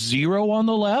 A zero on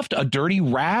the left? A dirty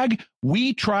rag?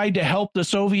 We tried to help the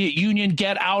Soviet Union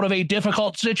get out of a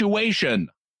difficult situation.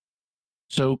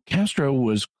 So Castro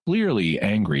was clearly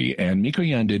angry, and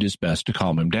Mikoyan did his best to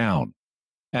calm him down.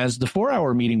 As the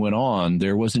 4-hour meeting went on,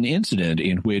 there was an incident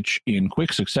in which, in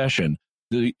quick succession,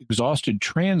 the exhausted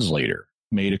translator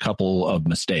made a couple of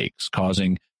mistakes,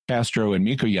 causing Castro and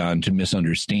Mikoyan to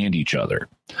misunderstand each other.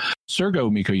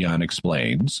 Sergo Mikoyan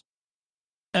explains,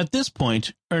 At this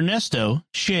point, Ernesto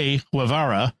Che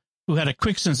Guevara, who had a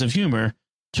quick sense of humor,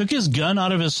 took his gun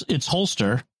out of its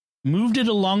holster, moved it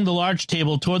along the large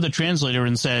table toward the translator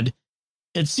and said,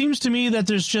 "It seems to me that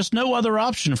there's just no other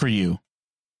option for you."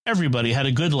 Everybody had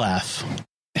a good laugh.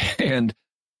 And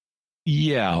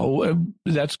yeah,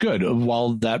 that's good.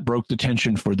 While that broke the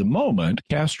tension for the moment,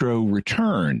 Castro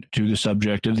returned to the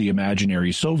subject of the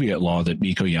imaginary Soviet law that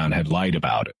Mikoyan had lied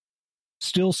about it.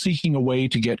 Still seeking a way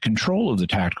to get control of the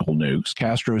tactical nukes,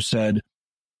 Castro said,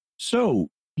 "So,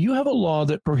 you have a law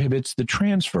that prohibits the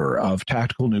transfer of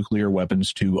tactical nuclear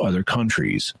weapons to other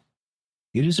countries.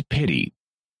 It is a pity.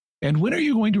 And when are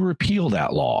you going to repeal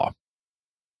that law?"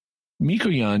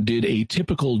 Mikoyan did a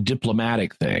typical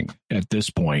diplomatic thing at this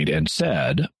point and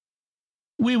said,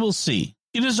 "We will see.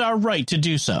 It is our right to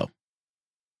do so."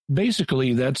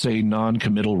 Basically, that's a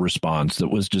non-committal response that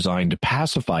was designed to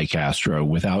pacify Castro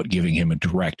without giving him a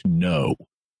direct no.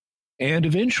 And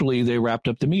eventually they wrapped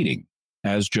up the meeting.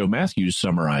 As Joe Matthews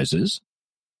summarizes,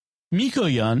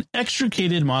 Mikoyan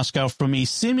extricated Moscow from a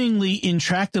seemingly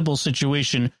intractable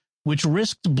situation which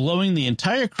risked blowing the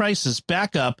entire crisis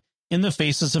back up in the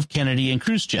faces of Kennedy and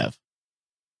Khrushchev.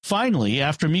 Finally,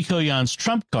 after Mikoyan's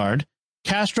trump card,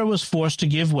 Castro was forced to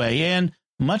give way, and,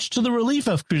 much to the relief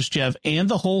of Khrushchev and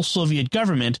the whole Soviet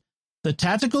government, the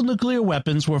tactical nuclear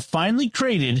weapons were finally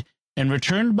created and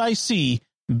returned by sea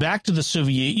back to the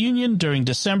Soviet Union during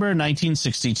December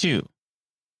 1962.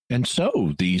 And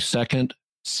so the second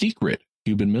secret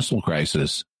Cuban Missile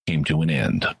Crisis came to an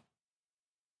end.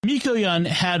 Mikoyan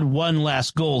had one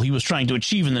last goal he was trying to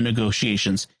achieve in the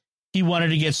negotiations. He wanted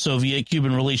to get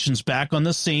Soviet-Cuban relations back on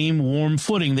the same warm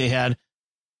footing they had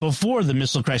before the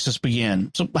missile crisis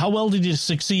began. So how well did he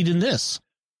succeed in this?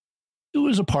 It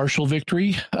was a partial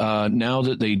victory. Now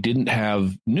that they didn't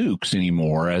have nukes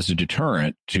anymore as a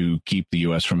deterrent to keep the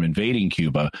U.S. from invading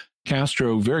Cuba,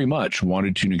 Castro very much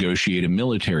wanted to negotiate a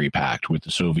military pact with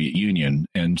the Soviet Union,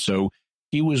 and so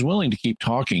he was willing to keep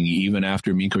talking even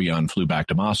after Mikoyan flew back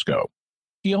to Moscow.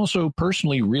 He also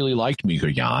personally really liked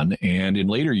Mikoyan, and in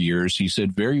later years he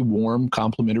said very warm,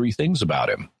 complimentary things about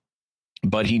him.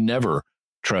 But he never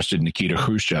trusted Nikita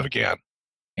Khrushchev again.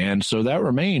 And so that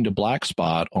remained a black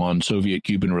spot on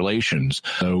Soviet-Cuban relations,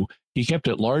 though he kept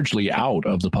it largely out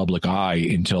of the public eye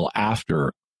until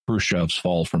after Khrushchev's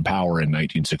fall from power in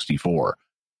 1964.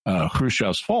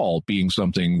 Khrushchev's fall being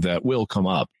something that will come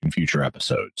up in future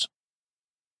episodes.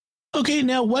 Okay,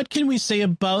 now what can we say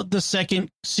about the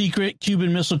second secret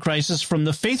Cuban Missile Crisis from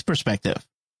the faith perspective?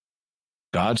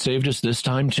 God saved us this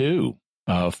time, too.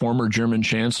 Former German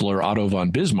Chancellor Otto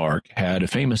von Bismarck had a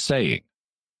famous saying,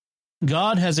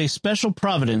 "God has a special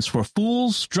providence for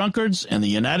fools, drunkards, and the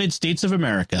United States of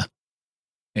America."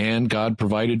 And God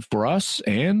provided for us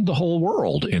and the whole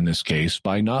world in this case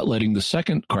by not letting the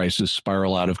second crisis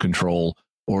spiral out of control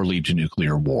or lead to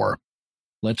nuclear war.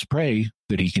 Let's pray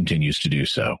that he continues to do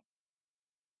so.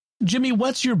 Jimmy,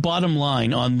 what's your bottom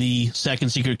line on the second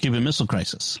secret Cuban Missile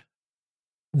Crisis?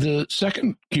 The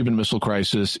second Cuban Missile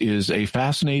Crisis is a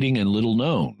fascinating and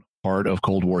little-known part of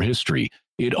Cold War history.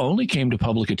 It only came to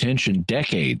public attention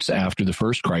decades after the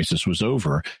first crisis was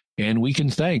over, and we can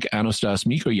thank Anastas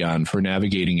Mikoyan for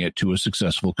navigating it to a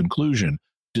successful conclusion.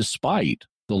 Despite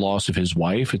the loss of his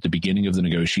wife at the beginning of the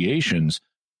negotiations,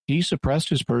 he suppressed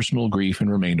his personal grief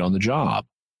and remained on the job.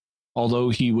 Although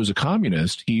he was a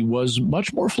communist, he was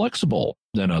much more flexible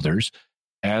than others.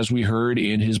 As we heard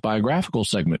in his biographical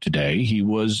segment today, he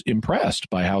was impressed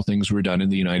by how things were done in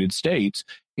the United States,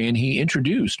 and he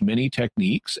introduced many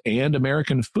techniques and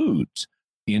American foods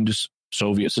into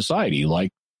Soviet society,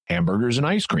 like hamburgers and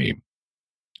ice cream.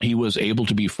 He was able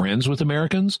to be friends with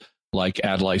Americans like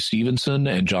Adlai Stevenson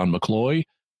and John McCloy,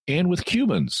 and with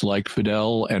Cubans like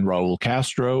Fidel and Raul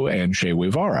Castro and Che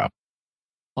Guevara.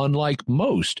 Unlike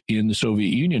most in the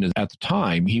Soviet Union at the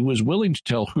time, he was willing to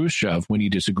tell Khrushchev when he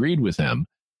disagreed with him,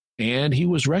 and he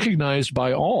was recognized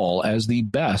by all as the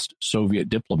best Soviet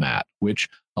diplomat, which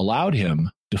allowed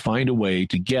him to find a way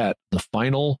to get the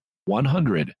final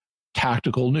 100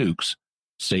 tactical nukes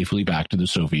safely back to the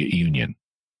Soviet Union.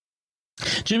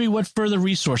 Jimmy, what further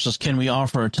resources can we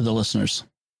offer to the listeners?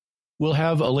 We'll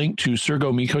have a link to Sergei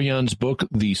Mikoyan's book,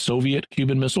 The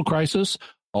Soviet-Cuban Missile Crisis.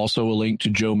 Also a link to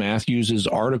Joe Matthews'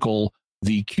 article,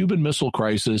 The Cuban Missile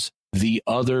Crisis, The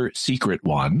Other Secret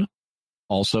One.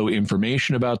 Also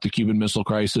information about the Cuban Missile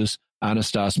Crisis,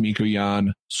 Anastas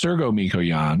Mikoyan, Sergei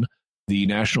Mikoyan, the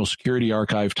National Security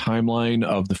Archive timeline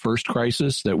of the first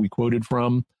crisis that we quoted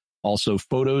from. Also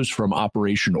photos from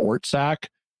Operation Ortsac,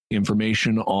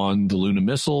 information on the Luna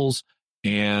missiles,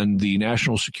 and the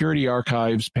National Security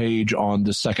Archives page on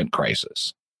the second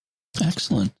crisis.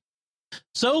 Excellent.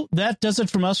 So that does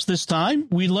it from us this time.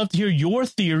 We'd love to hear your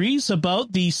theories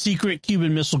about the secret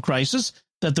Cuban Missile Crisis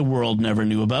that the world never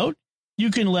knew about. You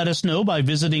can let us know by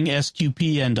visiting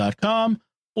sqpn.com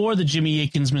or the Jimmy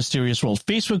Akin's Mysterious World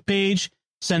Facebook page,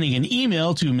 sending an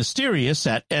email to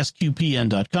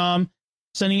mysterious@sqpn.com,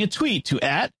 sending a tweet to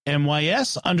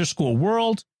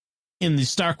 @MYS_world, in the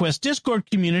StarQuest Discord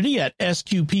community at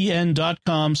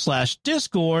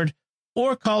sqpn.com/discord,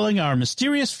 or calling our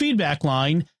mysterious feedback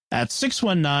line at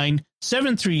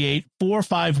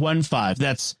 619-738-4515.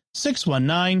 That's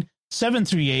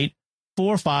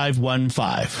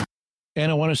 619-738-4515.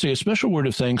 And I want to say a special word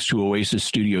of thanks to Oasis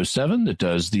Studio 7 that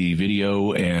does the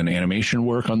video and animation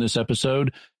work on this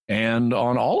episode and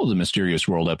on all of the Mysterious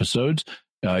World episodes.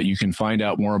 You can find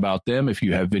out more about them if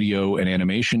you have video and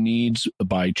animation needs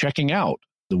by checking out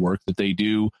the work that they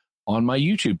do on my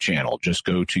YouTube channel. Just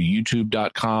go to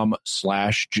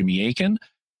youtube.com/Jimmy Akin.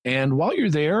 And while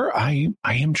you're there, I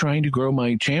am trying to grow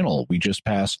my channel. We just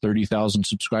passed 30,000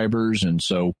 subscribers, and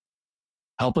so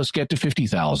help us get to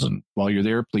 50,000. While you're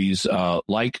there, please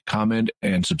like, comment,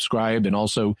 and subscribe, and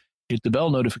also hit the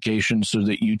bell notification so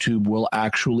that YouTube will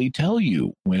actually tell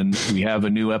you when we have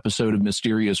a new episode of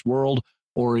Mysterious World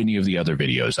or any of the other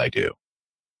videos I do.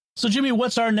 So, Jimmy,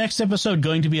 what's our next episode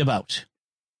going to be about?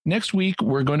 Next week,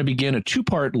 we're going to begin a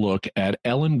two-part look at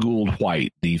Ellen Gould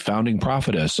White, the founding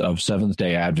prophetess of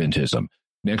Seventh-day Adventism.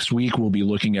 Next week, we'll be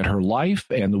looking at her life,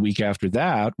 and the week after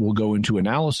that, we'll go into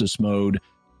analysis mode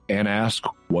and ask,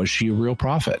 was she a real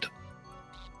prophet?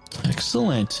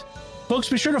 Excellent. Folks,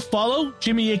 be sure to follow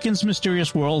Jimmy Akin's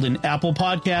Mysterious World in Apple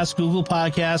Podcasts, Google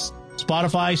Podcasts,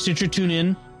 Spotify, Stitcher,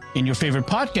 TuneIn, in your favorite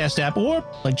podcast app, or,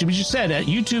 like Jimmy just said, at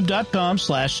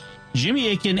youtube.com/Jimmy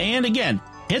Akin. And again,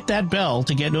 hit that bell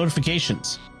to get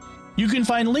notifications. You can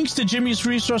find links to Jimmy's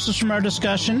resources from our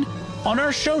discussion on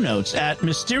our show notes at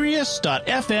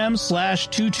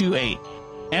mysterious.fm/228.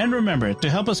 And remember, to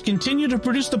help us continue to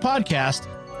produce the podcast,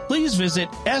 please visit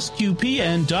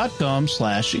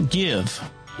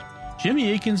sqpn.com/give.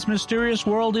 Jimmy Akin's Mysterious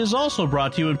World is also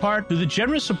brought to you in part through the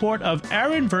generous support of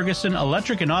Aaron Ferguson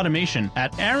Electric and Automation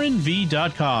at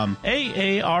aaronv.com,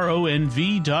 AARONV.com,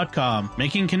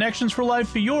 making connections for life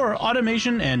for your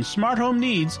automation and smart home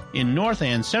needs in North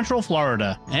and Central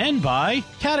Florida. And by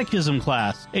Catechism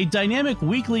Class, a dynamic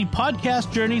weekly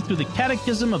podcast journey through the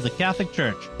Catechism of the Catholic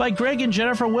Church by Greg and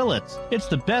Jennifer Willits. It's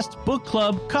the best book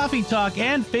club, coffee talk,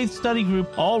 and faith study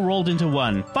group all rolled into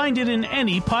one. Find it in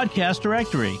any podcast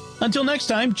directory. Until next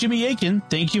time, Jimmy Akin,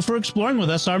 thank you for exploring with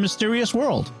us our mysterious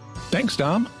world. Thanks,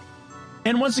 Dom.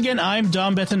 And once again, I'm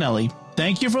Dom Bettinelli.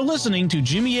 Thank you for listening to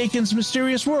Jimmy Akin's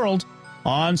Mysterious World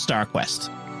on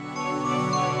StarQuest.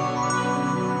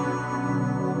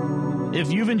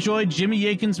 If you've enjoyed Jimmy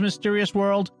Akin's Mysterious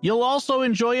World, you'll also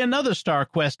enjoy another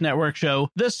StarQuest Network show,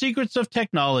 The Secrets of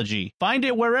Technology. Find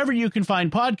it wherever you can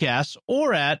find podcasts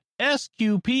or at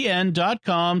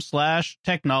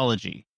sqpn.com/technology.